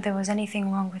did you know there was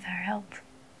anything wrong with her health?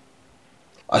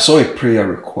 I saw a prayer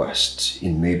request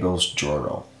in Mabel's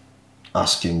journal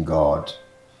asking God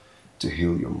to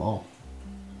heal your mom.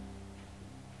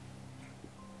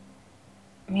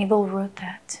 Mabel wrote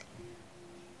that.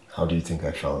 How do you think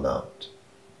I found out?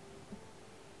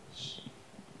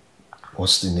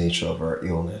 What's the nature of her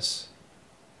illness?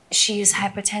 She is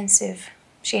hypertensive.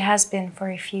 She has been for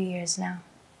a few years now.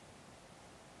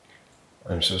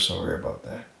 I'm so sorry about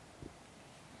that.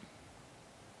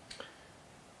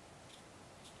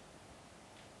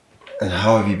 And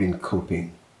how have you been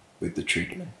coping with the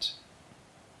treatment?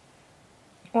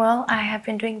 Well, I have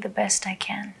been doing the best I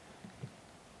can.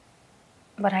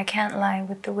 But I can't lie,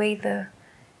 with the way the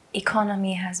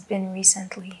economy has been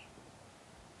recently,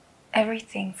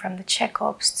 everything from the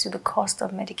checkups to the cost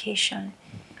of medication,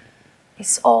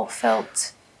 it's all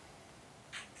felt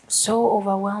so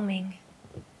overwhelming.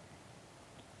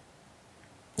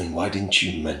 And why didn't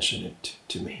you mention it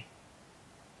to me?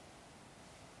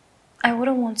 I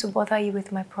wouldn't want to bother you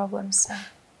with my problems, sir.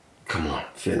 Come on,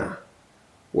 Finna.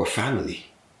 We're family.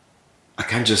 I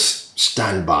can't just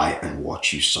stand by and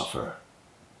watch you suffer.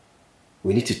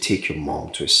 We need to take your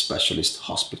mom to a specialist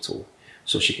hospital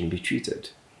so she can be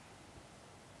treated.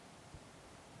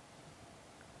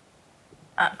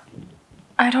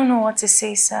 I don't know what to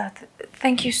say, sir.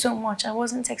 Thank you so much. I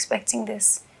wasn't expecting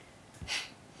this.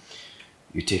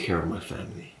 You take care of my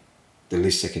family. The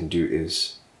least I can do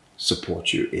is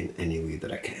support you in any way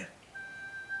that I can.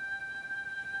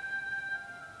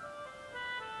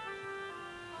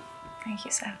 Thank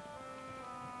you, sir.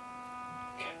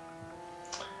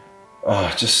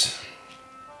 Okay. Just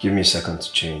give me a second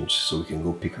to change so we can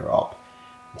go pick her up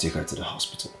and take her to the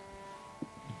hospital.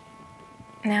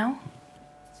 Now?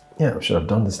 Yeah, I should have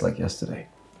done this like yesterday.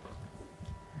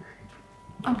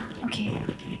 Oh, okay.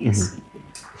 Yes.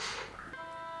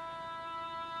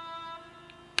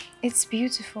 It's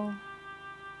beautiful.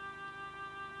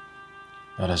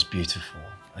 Not as beautiful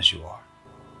as you are.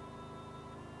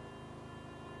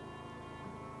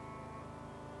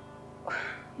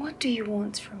 What do you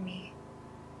want from me?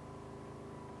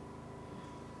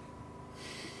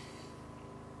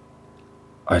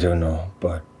 I don't know,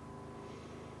 but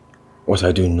what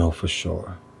I do know for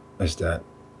sure is that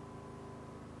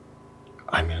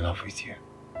I'm in love with you.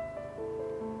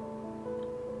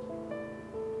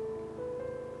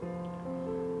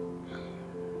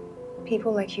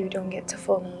 People like you don't get to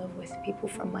fall in love with people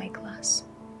from my class.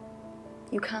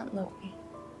 You can't love me.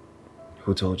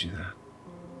 Who told you that?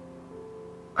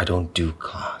 I don't do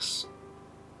class.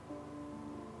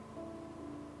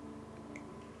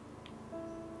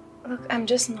 Look, I'm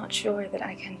just not sure that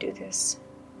I can do this.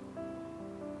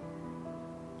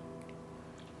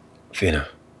 Fina,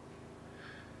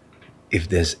 if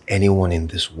there's anyone in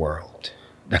this world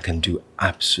that can do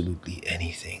absolutely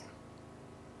anything,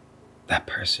 that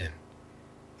person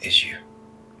is you.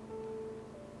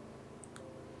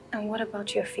 And what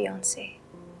about your fiancé?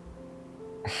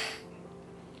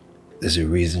 There's a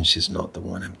reason she's not the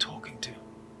one I'm talking to.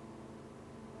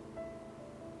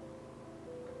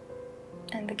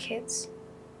 And the kids?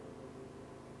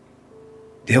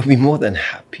 They'll be more than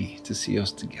happy to see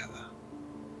us together.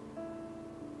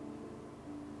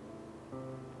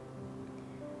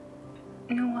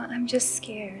 You know what? I'm just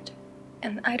scared.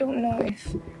 And I don't know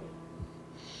if...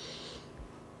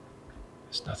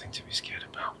 There's nothing to be scared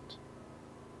about.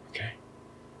 Okay?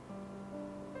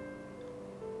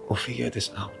 We'll figure this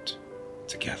out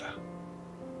together.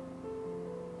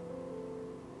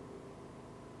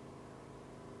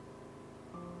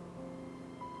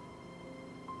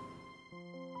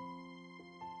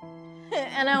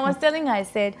 And I was telling her, I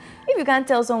said, if you can't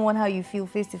tell someone how you feel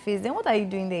face to face, then what are you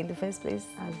doing there in the first place?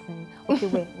 Okay,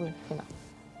 wait, Fina.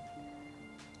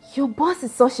 Your boss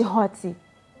is such a hottie.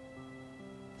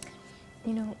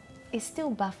 You know, it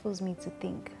still baffles me to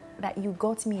think that you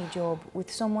got me a job with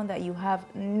someone that you have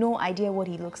no idea what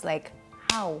he looks like.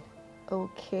 How?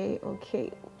 Okay.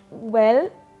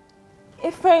 Well,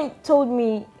 a friend told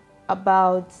me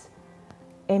about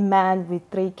a man with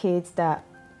 3 kids that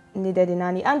needed a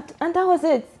nanny, and that was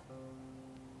it.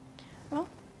 Well,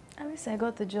 at least I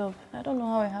got the job. I don't know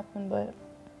how it happened, but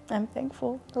I'm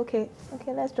thankful. Okay,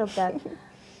 let's drop that.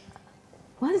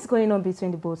 What is going on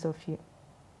between the both of you?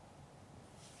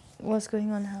 What's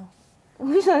going on how?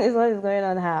 Which one is what is going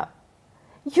on how?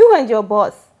 You and your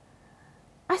boss.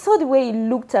 I saw the way he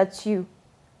looked at you.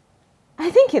 I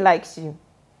think he likes you.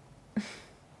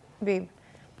 Babe,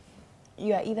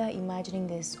 you are either imagining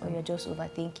this or you're just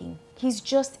overthinking. He's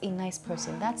just a nice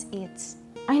person, that's it.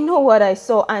 I know what I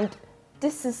saw, and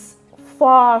this is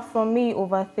far from me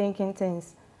overthinking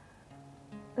things.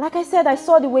 Like I said, I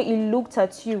saw the way he looked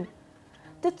at you.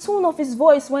 The tone of his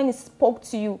voice when he spoke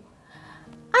to you.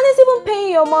 And he's even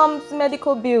paying your mom's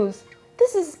medical bills.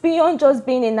 This is beyond just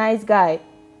being a nice guy.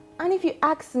 And if you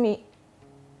ask me,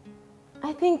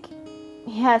 I think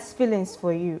he has feelings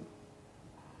for you.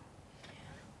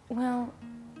 Well,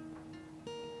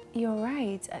 you're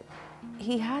right.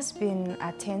 He has been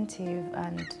attentive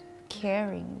and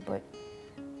caring, but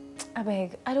I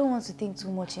beg, I don't want to think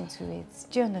too much into it.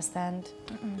 Do you understand?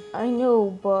 I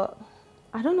know, but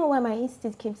I don't know why my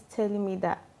instinct keeps telling me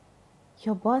that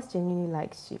your boss genuinely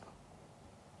likes you.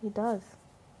 He does.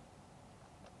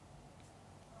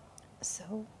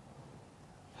 So?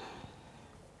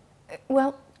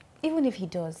 Well, even if he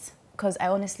does, because I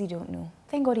honestly don't know.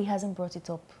 Thank God he hasn't brought it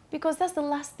up. Because that's the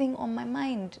last thing on my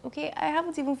mind, okay? I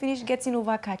haven't even finished getting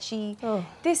over Kachi. Oh.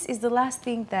 This is the last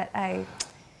thing that I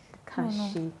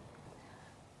Kashi.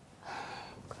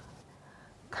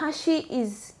 Kashi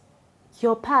is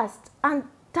your past, and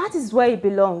that is where it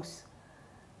belongs.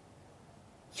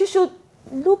 You should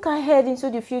look ahead into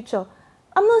the future.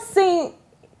 I'm not saying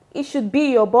it should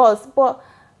be your boss, but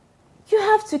you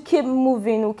have to keep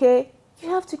moving, okay? You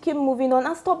have to keep moving on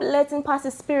and stop letting past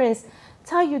experience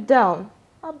tie you down.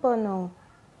 Abba, no.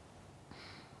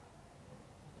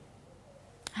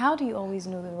 How do you always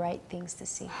know the right things to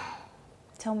say?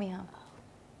 Tell me how.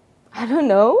 I don't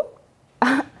know.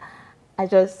 I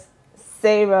just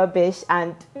say rubbish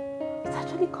and it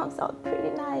actually comes out pretty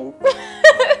nice.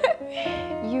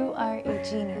 You are a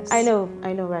genius. I know,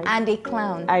 right? And a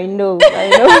clown. I know.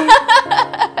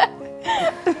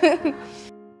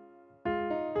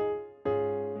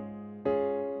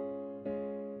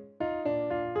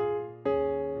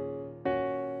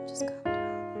 Just calm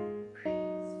down.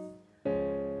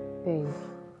 Babe,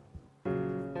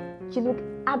 you look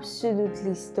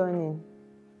absolutely stunning.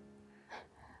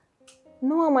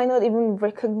 No one might not even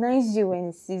recognize you when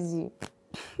he sees you.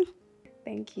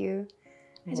 Thank you.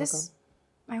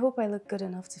 I hope I look good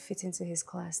enough to fit into his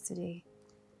class today.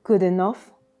 Good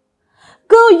enough?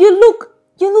 Girl, you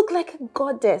look like a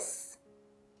goddess.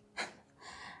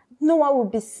 No one will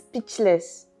be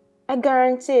speechless. I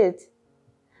guarantee it.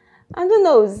 And who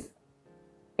knows?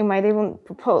 He might even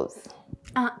propose.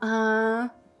 Calm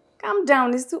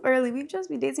down, it's too early. We've just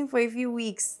been dating for a few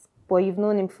weeks. But you've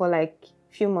known him for like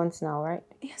a few months now, right?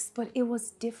 Yes, but it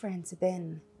was different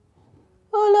then.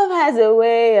 Oh, love has a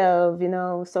way of,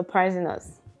 surprising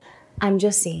us. I'm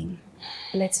just saying,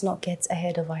 let's not get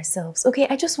ahead of ourselves. Okay,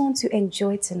 I just want to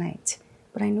enjoy tonight.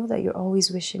 But I know that you're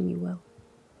always wishing me well.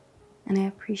 And I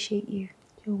appreciate you.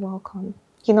 You're welcome.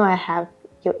 You know I have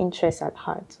your interests at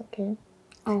heart, okay?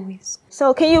 Always.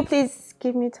 So can you please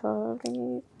give me talk?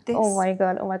 This? Oh my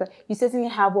god. You certainly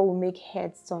have what will make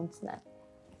heads turn tonight.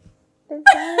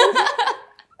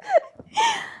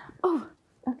 Oh,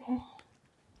 okay.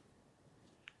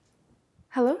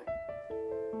 Hello?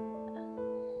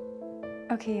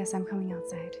 Okay, yes, I'm coming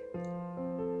outside.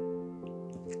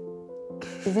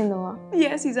 Is it Noah?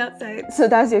 Yes, he's outside. So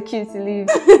that's your cue to leave.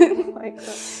 Oh my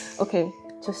god. Okay,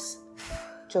 just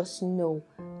know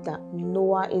that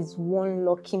Noah is one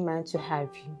lucky man to have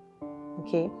you.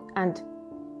 Okay? And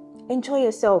enjoy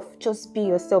yourself. Just be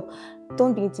yourself.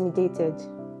 Don't be intimidated.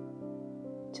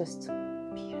 Just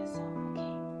be yourself,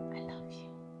 okay? I love you.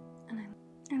 And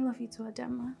I love you too,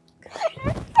 Adama.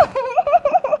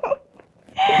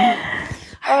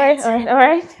 All right.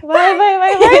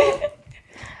 Bye.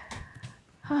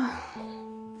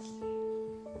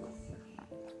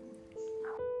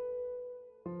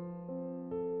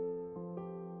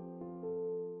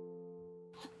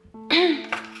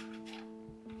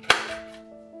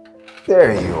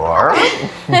 There you are.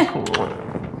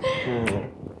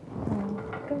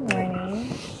 Good morning.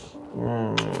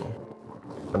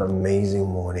 An amazing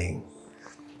morning.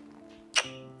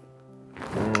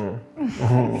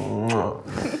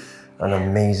 An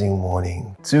amazing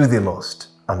morning to the most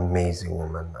amazing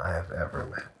woman I have ever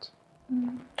met.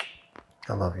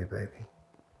 I love you, baby.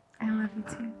 I love you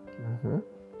too.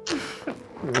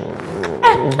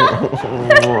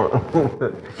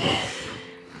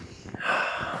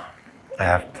 I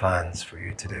have plans for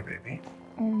you today, baby.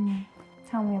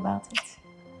 Tell me about it.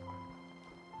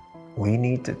 We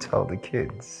need to tell the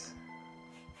kids.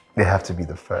 They have to be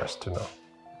the first to know.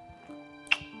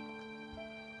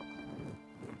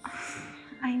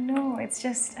 I know, it's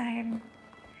just, I'm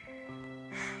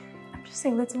just a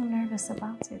little nervous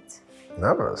about it.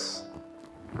 Nervous?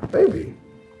 Baby,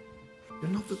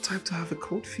 you're not the type to have a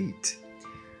cold feet.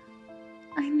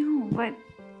 I know, but...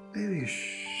 Baby,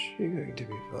 shh, you're going to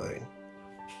be fine.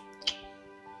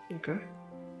 Okay?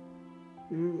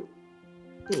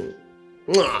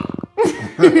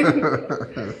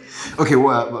 Okay,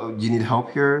 well, you need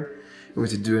help here? You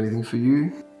want me to do anything for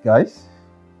you? Guys,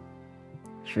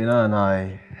 Trina and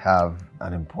I have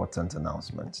an important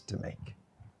announcement to make.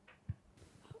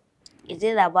 Is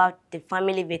it about the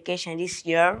family vacation this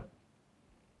year?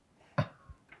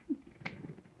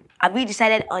 Have we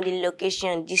decided on the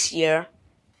location this year?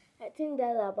 I think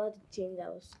that's about to change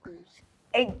our schools.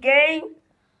 Again?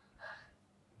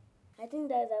 I think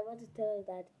that's about to tell us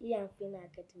that he and Fina are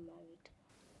getting married.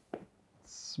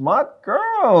 Smart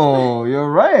girl,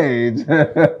 you're right.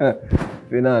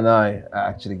 Fina and I are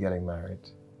actually getting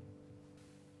married.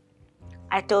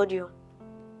 I told you,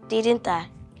 didn't I?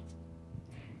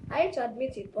 I hate to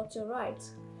admit it, but you're right.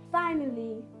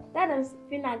 Finally, Dad and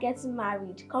Fina are getting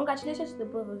married. Congratulations to the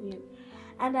both of you.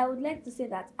 And I would like to say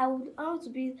that I want to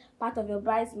be part of your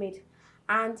bridesmaid.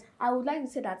 And I would like to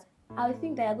say that I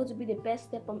think that you're going to be the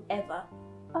best stepmom ever.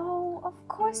 Oh, of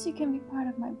course you can be part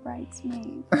of my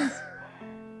bridesmaids.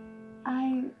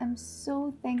 I am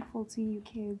so thankful to you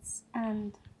kids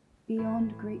and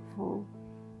beyond grateful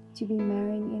to be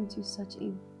marrying into such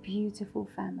a beautiful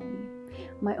family.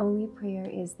 My only prayer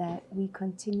is that we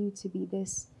continue to be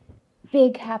this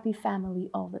big happy family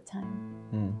all the time.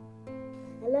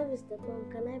 I love you, stepmom.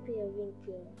 Can I be a ring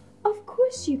girl? Of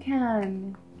course you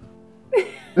can.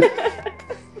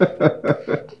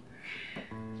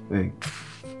 Hey,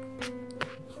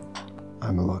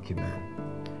 I'm a lucky man.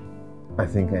 I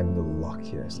think I'm the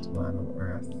luckiest man on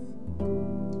earth.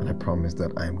 And I promise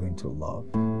that I am going to love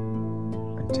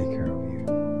and take care of you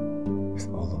with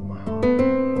all of my heart.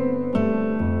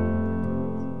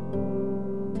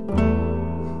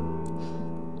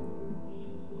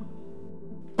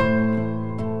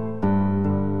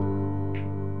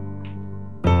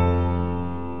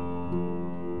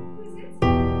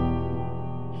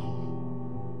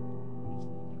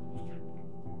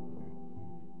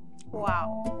 Wow.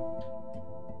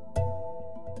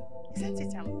 Isn't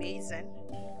it amazing?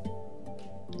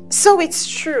 So it's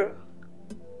true.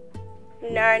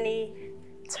 Nani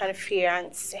turned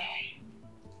fiancé.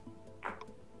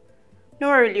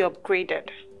 No, really upgraded.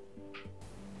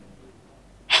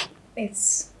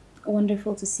 It's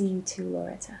wonderful to see you too,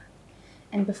 Loretta.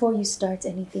 And before you start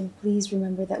anything, please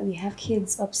remember that we have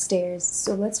kids upstairs.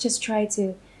 So let's just try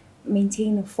to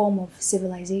maintain a form of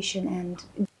civilization and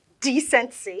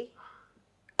Decency?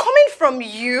 Coming from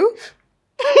you?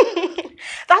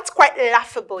 That's quite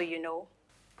laughable, you know.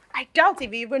 I doubt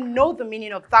if you even know the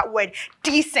meaning of that word,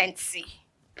 decency.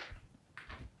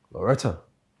 Loretta,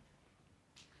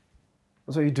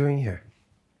 what are you doing here?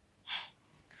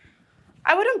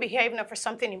 I wouldn't be here even for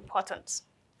something important.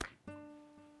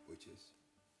 Which is?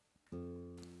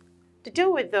 The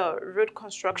deal with the road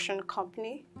construction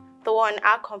company, the one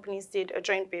our companies did a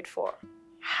joint bid for,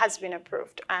 has been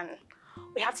approved, and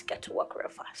we have to get to work real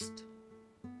fast.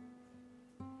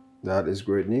 That is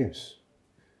great news.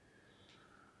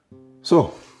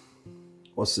 So,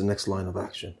 what's the next line of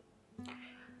action?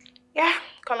 Yeah,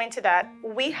 coming to that,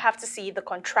 we have to see the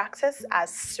contractors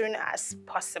as soon as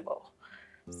possible.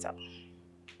 So.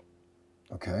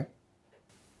 Okay.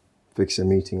 Fix a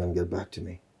meeting and get back to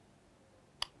me.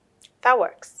 That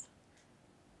works.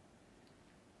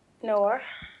 Noah,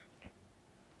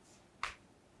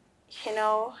 you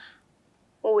know,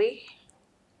 we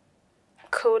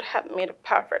could have made a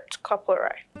perfect couple,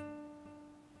 right?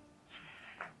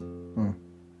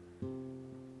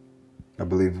 I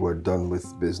believe we're done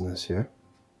with business here.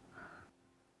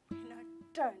 Not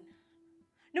done.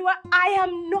 Noah, I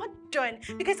am not done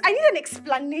because I need an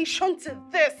explanation to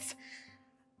this.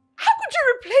 How could you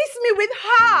replace me with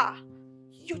her?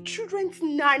 Your children's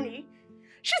nanny.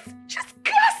 She's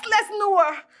classless,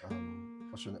 Noah.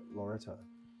 What's your name? Loretta.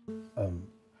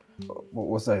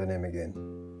 What's that your name again?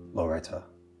 Loretta.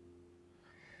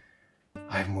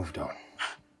 I've moved on.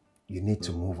 You need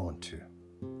to move on too,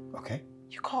 okay?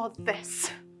 You call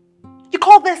this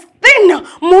thing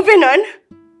moving on? To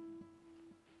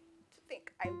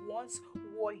think I once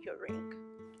wore your ring.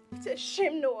 It's a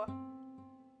shame, Noah.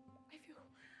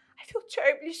 I feel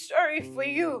terribly sorry for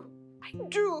you. I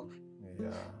do.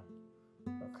 Yeah.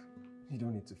 Look, you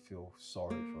don't need to feel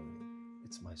sorry for me.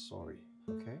 It's my sorry,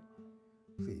 okay?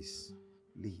 Please,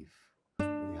 leave.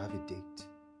 When you have a date,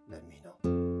 let me know.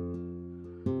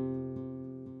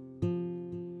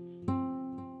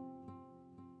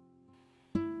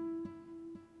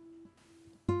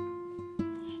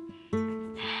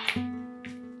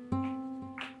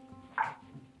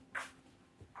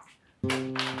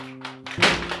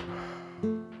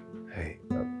 Hey,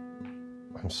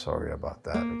 I'm sorry about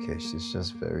that, okay? She's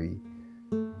just very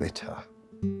bitter.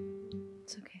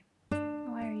 it's okay.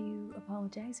 Why are you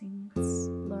apologizing? It's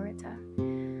Loretta.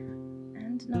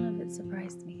 And none of it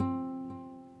surprised me.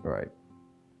 Right.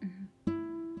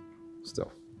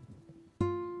 Still.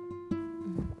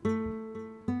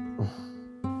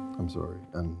 I'm sorry,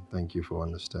 and thank you for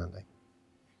understanding.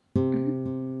 Yeah.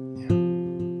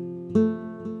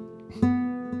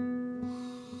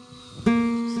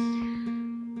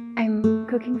 I'm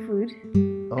cooking food.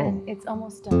 Oh. And it's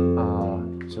almost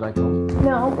done. Should I come?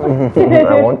 No.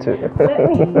 I want to. Let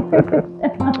me.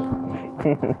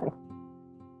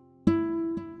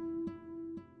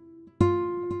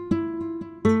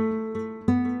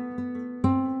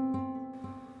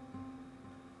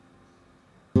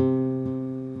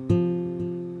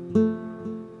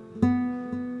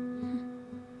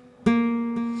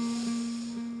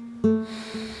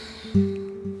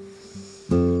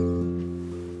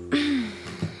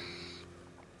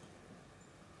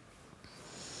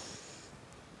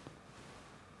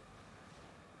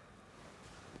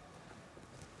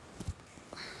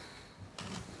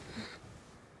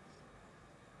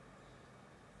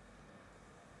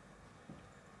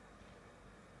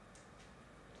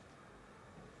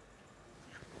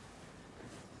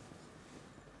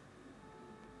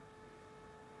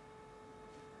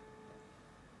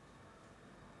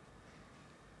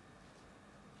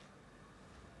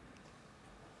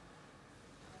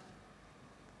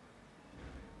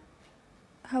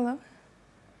 Hello?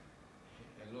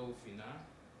 Hello, Fina.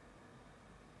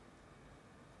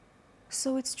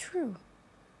 So it's true.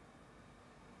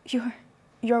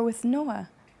 You're with Noah.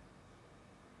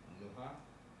 Noah?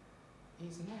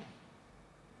 He's mine.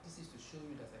 This is to show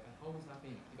you that I can always have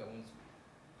him if I want to.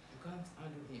 You can't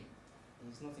handle him.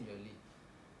 He's not in your league.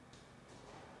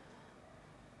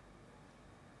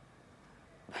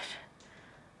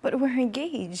 But we're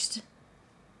engaged.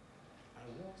 I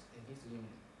was engaged to him.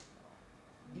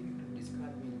 If you could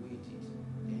describe me the way it is,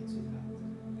 then sweetheart,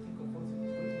 think of what he's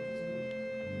going to do to you.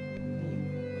 Leave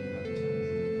when you have a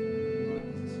chance. God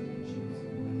is his relationships,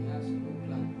 and he has no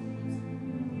plan for it.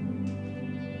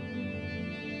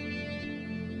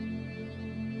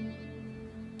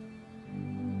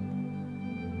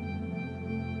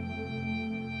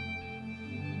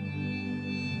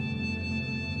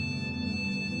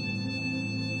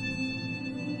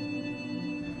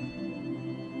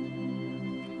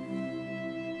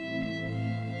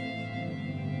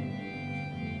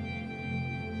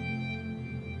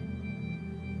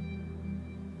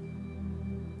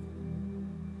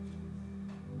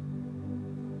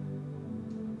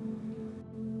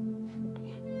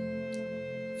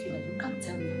 Fina, you can't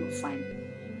tell me you're fine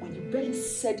when you barely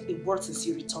said a word since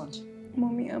you returned.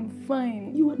 Mommy, I'm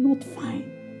fine. You are not fine.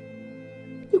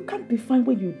 You can't be fine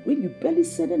when you barely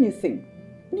said anything.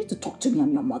 You need to talk to me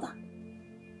and your mother.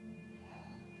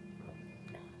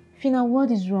 Fina, what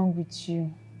is wrong with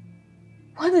you?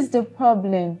 What is the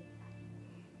problem?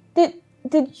 Did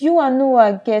you and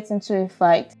Noah get into a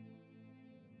fight?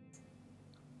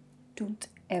 Don't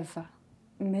ever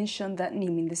mention that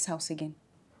name in this house again.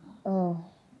 Oh,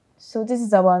 so this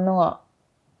is about Noah.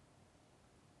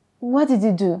 What did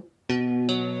he do?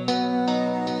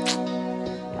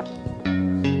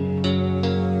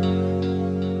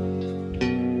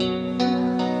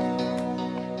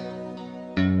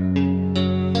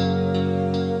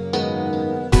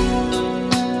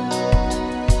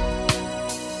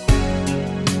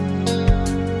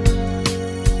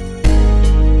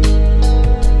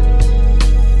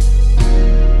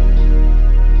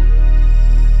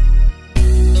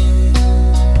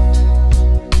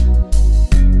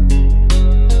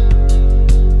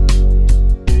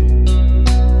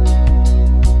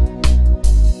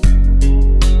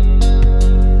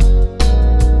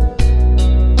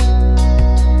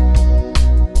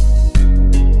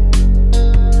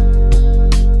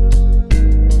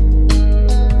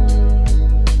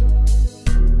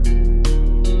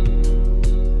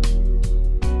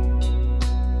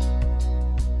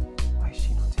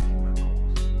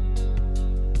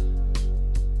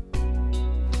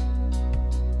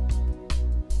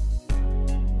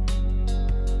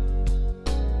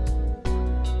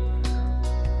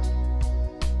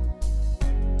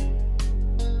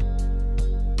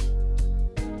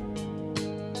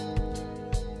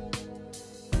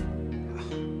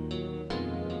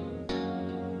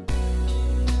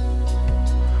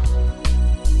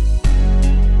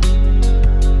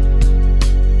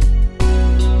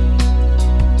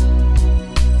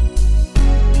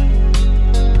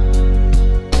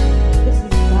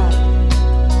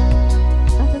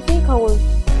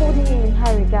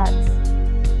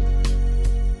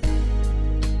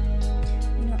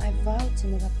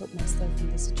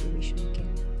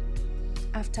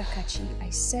 After Kachi, I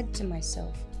said to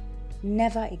myself,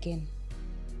 never again.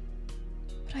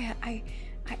 But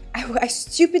I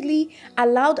stupidly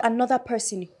allowed another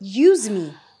person use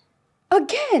me.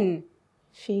 Again.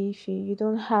 Fifi, you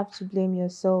don't have to blame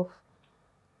yourself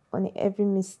on every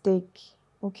mistake,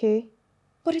 okay?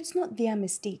 But it's not their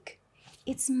mistake.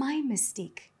 It's my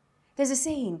mistake. There's a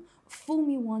saying, fool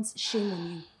me once, shame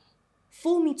on you.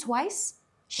 Fool me twice,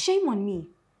 shame on me.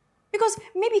 Because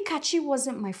maybe Kachi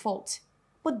wasn't my fault.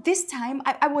 But this time,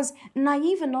 I was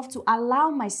naive enough to allow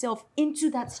myself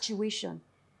into that situation.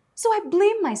 So I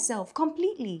blame myself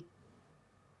completely.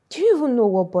 Do you even know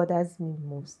what bothers me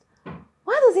most?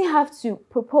 Why does he have to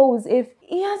propose if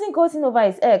he hasn't gotten over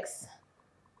his ex?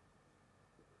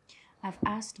 I've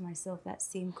asked myself that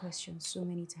same question so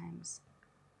many times.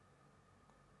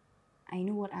 I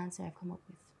know what answer I've come up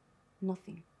with.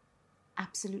 Nothing.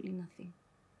 Absolutely nothing.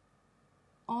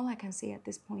 All I can say at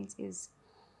this point is,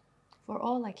 for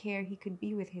all I care, he could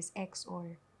be with his ex or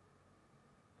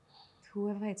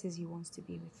whoever it is he wants to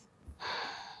be with.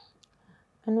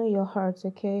 I know your heart,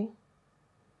 okay?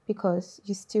 Because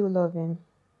you still love him.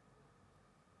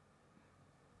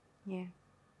 Yeah.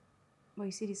 But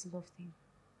you see this love thing,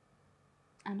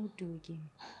 I don't do again.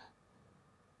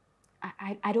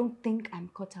 I don't think I'm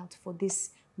cut out for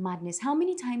this madness. How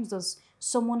many times does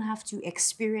someone have to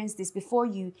experience this before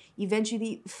you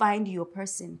eventually find your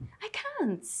person? I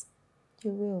can't.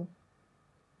 You will.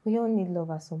 We all need love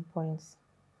at some points.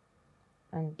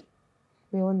 And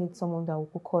we all need someone that will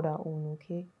call our own,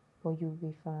 okay? But you'll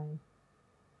be fine.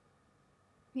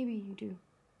 Maybe you do.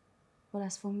 But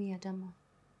as for me, Adama,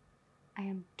 I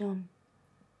am done.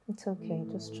 It's okay,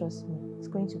 just trust me. It's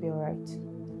going to be alright.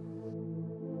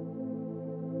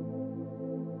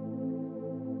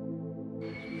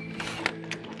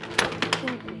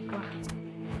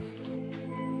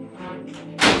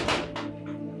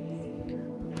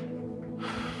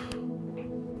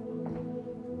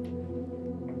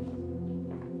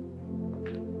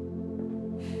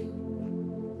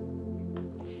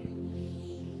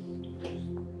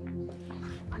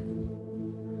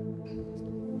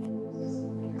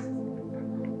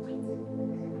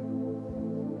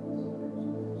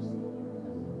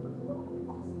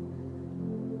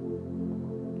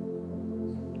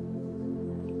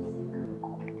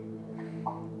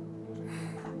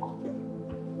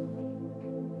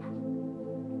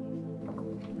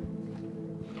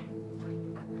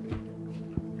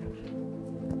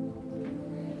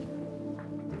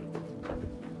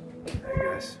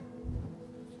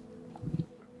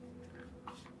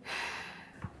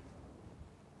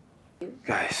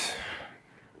 Guys,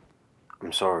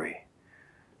 I'm sorry,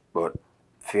 but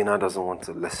Fina doesn't want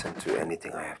to listen to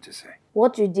anything I have to say.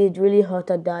 What you did really hurt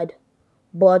her dad,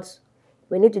 but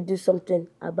we need to do something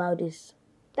about this.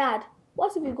 Dad,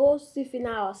 what if we go see Fina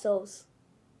ourselves?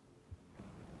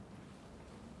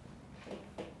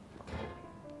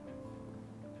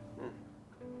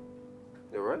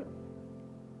 You're right.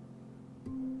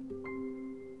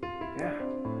 Yeah.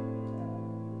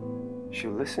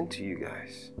 She'll listen to you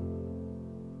guys.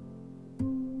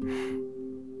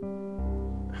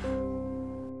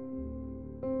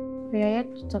 We are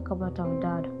yet to talk about our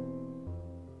dad.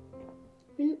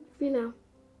 Fina,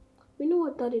 we know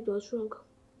what Daddy was wrong.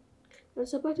 And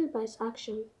supported by his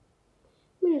action.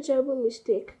 Made a terrible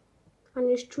mistake. And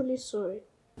he's truly sorry.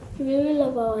 We really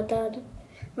love our dad.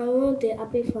 And we want a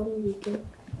happy family again.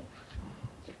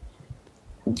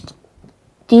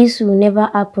 This will never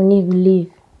happen if we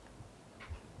leave.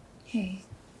 Hey,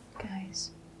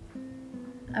 guys.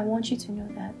 I want you to know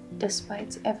that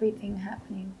despite everything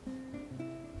happening,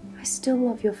 I still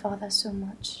love your father so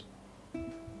much.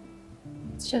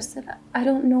 It's just that I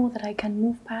don't know that I can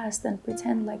move past and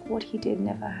pretend like what he did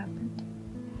never happened.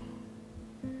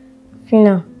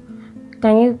 Fina,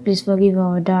 can you please forgive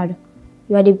our dad?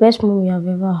 You are the best mom we have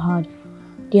ever had.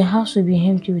 The house will be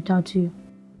empty without you.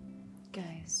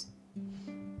 Guys,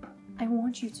 I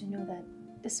want you to know that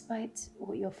despite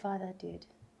what your father did,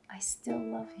 I still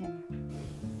love him.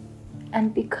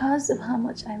 And because of how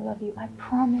much I love you, I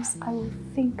promise I will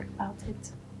think about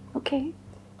it. Okay?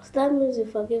 So that means you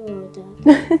forgive our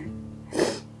dad.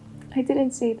 I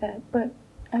didn't say that, but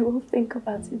I will think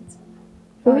about it.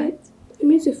 Alright? It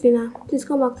means you, Fina. Please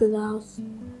come back to the house.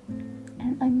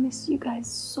 And I miss you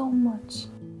guys so much.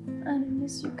 And I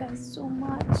miss you guys so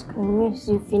much. I miss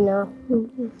you, Fina.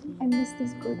 I miss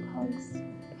these group hugs.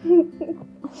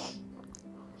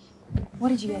 What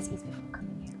did you guys eat before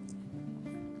coming here?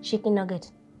 Chicken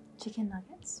nugget. Chicken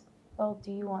nuggets? Well,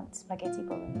 do you want spaghetti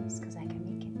bolognese? Because I can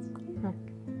make it.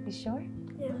 You sure?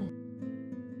 Yeah.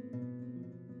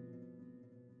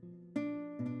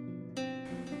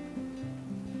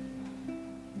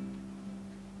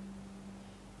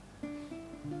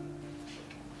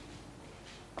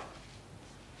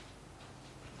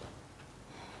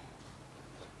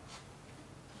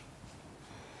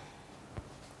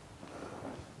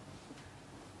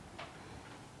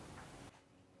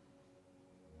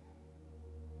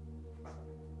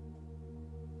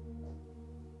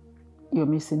 You're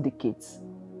missing the kids,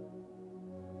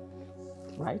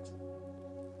 right?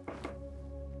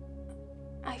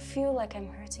 I feel like I'm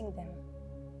hurting them.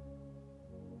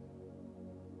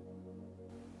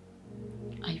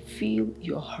 I feel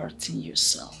you're hurting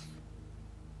yourself.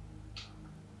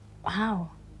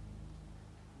 How?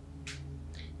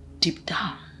 Deep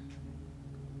down,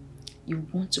 you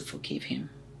want to forgive him,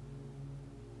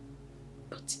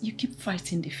 but you keep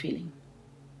fighting the feeling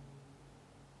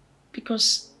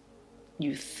because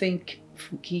you think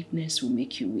forgiveness will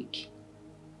make you weak.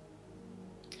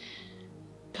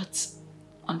 But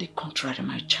on the contrary,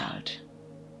 my child,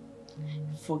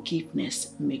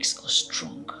 forgiveness makes us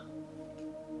strong.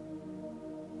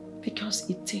 Because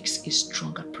it takes a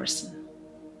stronger person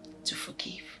to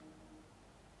forgive.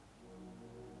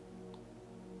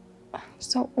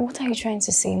 So what are you trying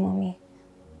to say, Mommy?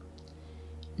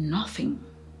 Nothing.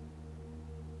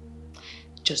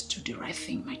 Just do the right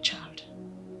thing, my child.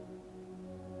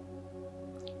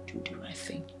 Do the right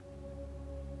thing.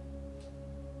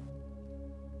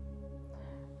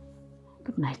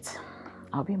 Good night.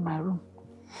 I'll be in my room.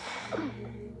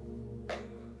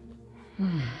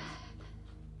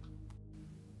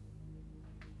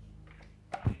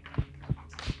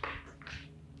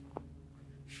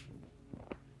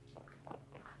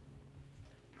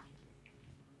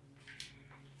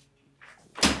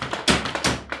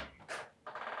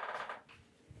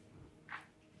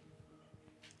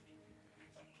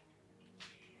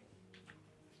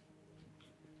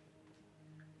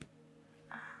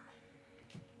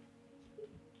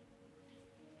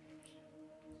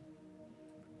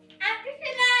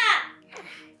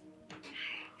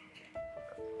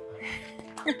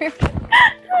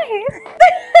 Hi.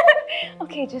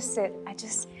 Okay, just sit. I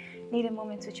just need a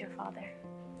moment with your father.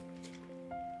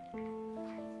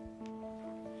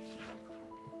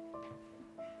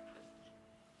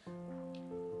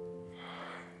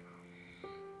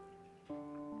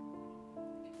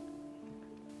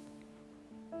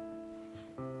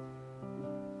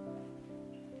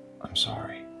 I'm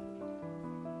sorry.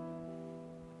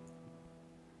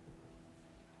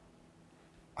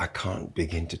 I can't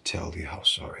begin to tell you how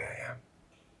sorry I am.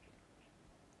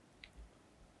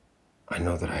 I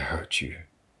know that I hurt you.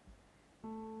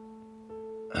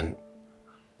 And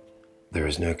there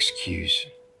is no excuse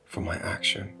for my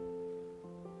action.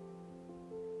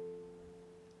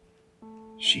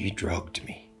 She drugged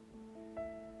me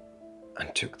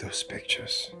and took those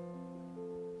pictures.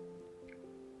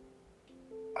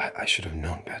 I should have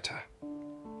known better.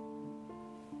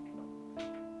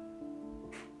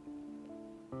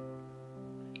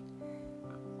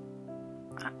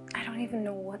 I don't even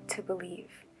know what to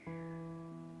believe.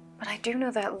 But I do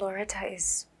know that Loretta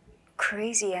is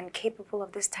crazy and capable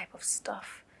of this type of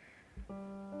stuff.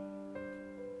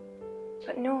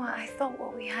 But Noah, I thought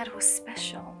what we had was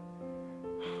special.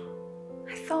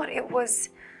 I thought it was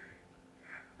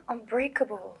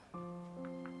unbreakable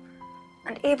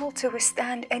and able to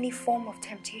withstand any form of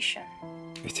temptation.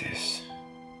 It is.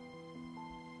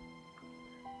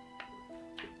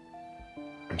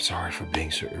 I'm sorry for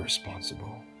being so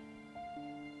irresponsible.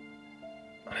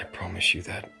 And I promise you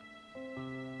that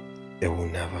it will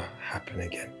never happen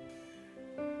again.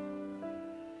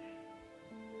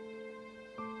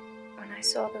 When I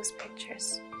saw those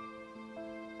pictures,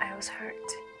 I was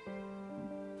hurt.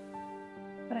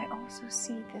 But I also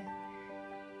see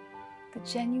the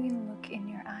genuine look in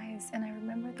your eyes, and I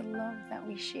remember the love that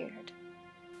we shared.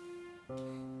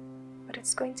 But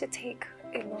it's going to take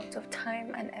a lot of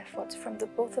time and effort from the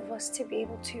both of us to be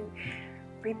able to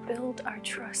rebuild our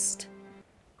trust.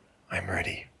 I'm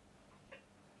ready.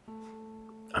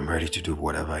 I'm ready to do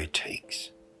whatever it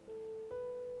takes.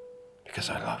 Because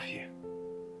I love you.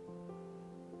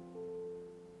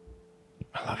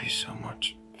 I love you so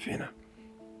much, Fina.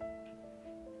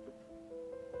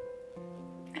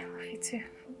 I love you too.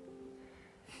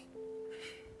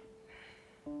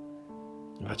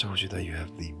 If I told you that you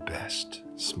have the best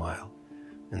smile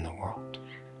in the world.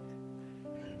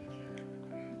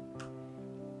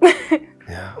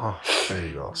 Yeah, oh, there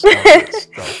you go. Stop it,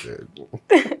 stop it.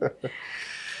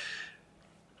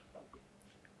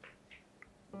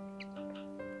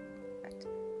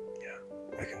 Yeah,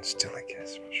 we can still a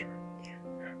kiss for sure.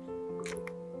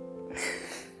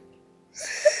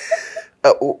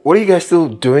 Yeah. What are you guys still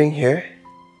doing here?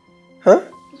 Huh?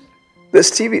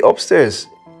 There's TV upstairs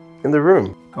in the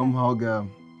room. Come hug, come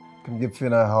give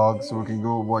Fina a hug so we can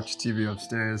go watch TV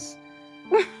upstairs.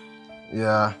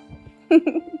 Yeah.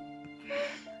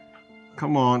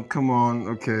 Come on, come on.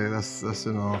 Okay, that's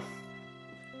enough.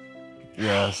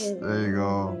 Yes, there you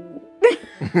go.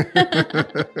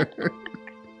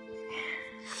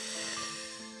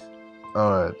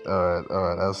 All right.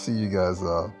 I'll see you guys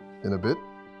in a bit.